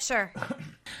 Yep, sure. All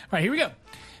right. Here we go.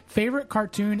 Favorite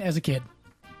cartoon as a kid?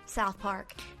 South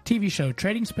Park. TV show,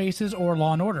 Trading Spaces or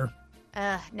Law and Order?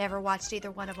 Never watched either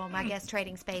one of them. I guess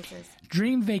Trading Spaces.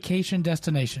 Dream vacation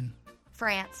destination?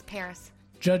 France, Paris.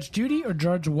 Judge Judy or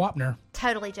Judge Wapner?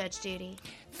 Totally Judge Judy.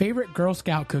 Favorite Girl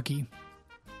Scout cookie?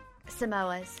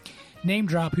 Samoas. Name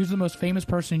drop. Who's the most famous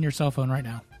person in your cell phone right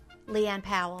now? Leanne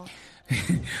Powell.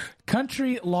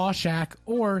 Country Law Shack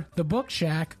or The Book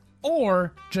Shack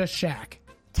or just Shack?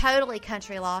 Totally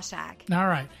Country Law Shack. All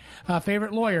right.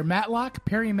 Favorite lawyer, Matlock,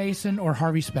 Perry Mason, or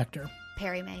Harvey Specter?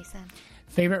 Perry Mason.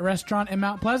 Favorite restaurant in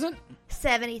Mount Pleasant?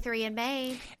 73 in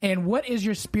Maine. And what is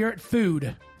your spirit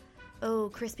food?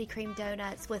 Oh, Krispy Kreme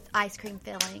donuts with ice cream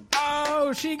filling.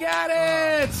 Oh, she got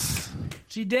it!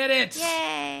 She did it!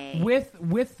 Yay!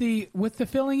 With the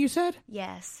filling, you said?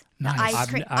 Yes. Nice. The ice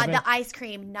cream, I've the ice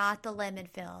cream, not the lemon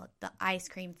fill. The ice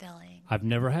cream filling. I've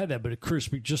never had that, but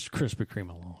just Krispy Kreme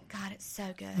alone. God, it's so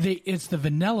good. It's the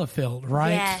vanilla filled,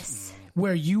 right? Yes,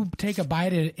 Where you take a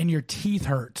bite and your teeth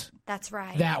hurt. that's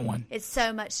right. That one. It's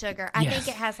so much sugar. I Yes. think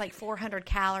it has like 400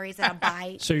 calories in a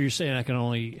bite. So you're saying I can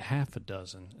only eat half a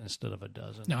dozen instead of a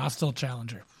dozen? No, I'll still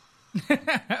challenge her.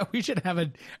 We should have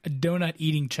a donut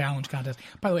eating challenge contest.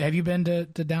 By the way, have you been to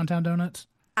Downtown Donuts?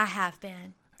 I have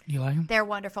been. You like them? They're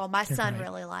wonderful. My son great.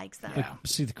 really likes them. Yeah.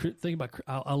 See, the thing about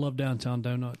I love Downtown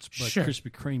Donuts, but Sure.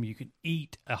 Krispy Kreme, you can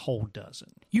eat a whole dozen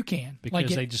You can.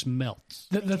 because they just melt.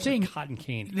 the thing, Cotton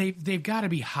candy. they've got to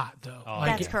be hot, though.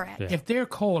 That's correct. If they're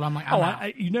cold, I'm like, Oh, I'm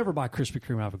out. you never buy Krispy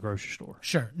Kreme out of a grocery store.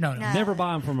 Sure. No. No. Never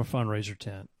buy them from a fundraiser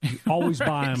tent. You always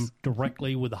buy them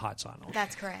directly with the hot sign on.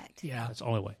 That's correct. Yeah. That's the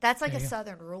only way. That's like a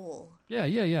Southern rule. Yeah.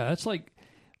 That's like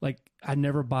I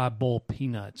never buy bowl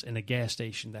peanuts in a gas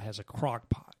station that has a crock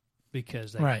pot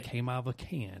because they Right. came out of a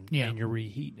can Yeah. and you're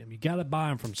reheating them. You got to buy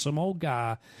them from some old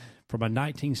guy from a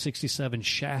 1967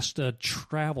 Shasta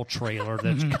travel trailer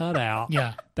that's cut out.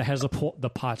 Yeah. That has the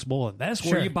pots boiling. That's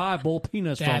Sure. where you buy bowl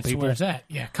peanuts That's from, people. where it's at.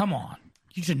 Yeah, come on.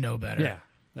 You should know better. Yeah.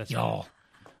 That's Y'all.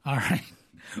 All right.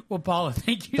 Well, Paula,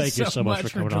 thank you so much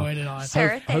for joining on.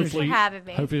 Sure, thanks for having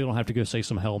me. Hopefully, you don't have to go say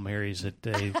some Hail Marys at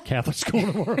a Catholic school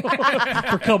tomorrow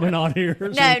for coming on here.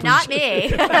 No, not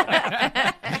me.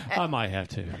 I might have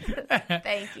to.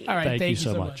 Thank you. All right, Thank you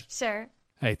so much. Sure.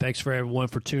 Hey, thanks for everyone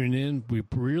for tuning in. We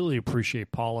really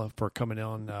appreciate Paula for coming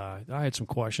on. I had some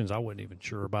questions I wasn't even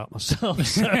sure about myself.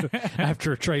 So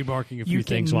after trademarking a few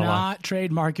things, you cannot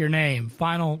trademark your name.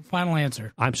 Final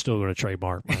answer. I'm still going to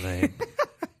trademark my name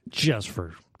just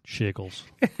for shiggles.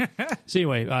 So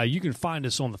anyway, you can find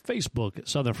us on the Facebook at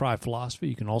Southern Fried Philosophy.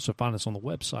 You can also find us on the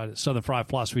website at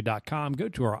southernfriedphilosophy.com. Go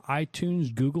to our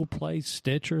iTunes, Google Play,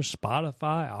 Stitcher,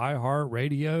 Spotify,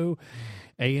 iHeartRadio,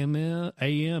 AM,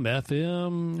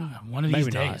 FM. One of these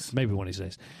days. Maybe one of these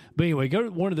days. But anyway, go to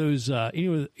one of those,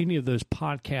 any of those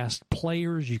podcast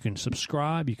players. You can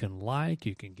subscribe, you can like,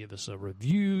 you can give us a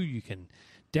review, you can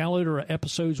download our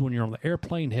episodes when you're on the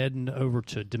airplane heading over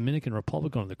to Dominican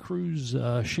Republic on the cruise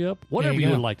ship. Whatever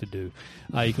you would like to do.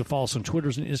 You can follow us on Twitter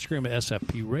and Instagram at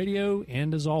SFP Radio.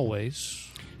 And as always,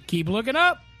 keep looking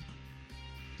up.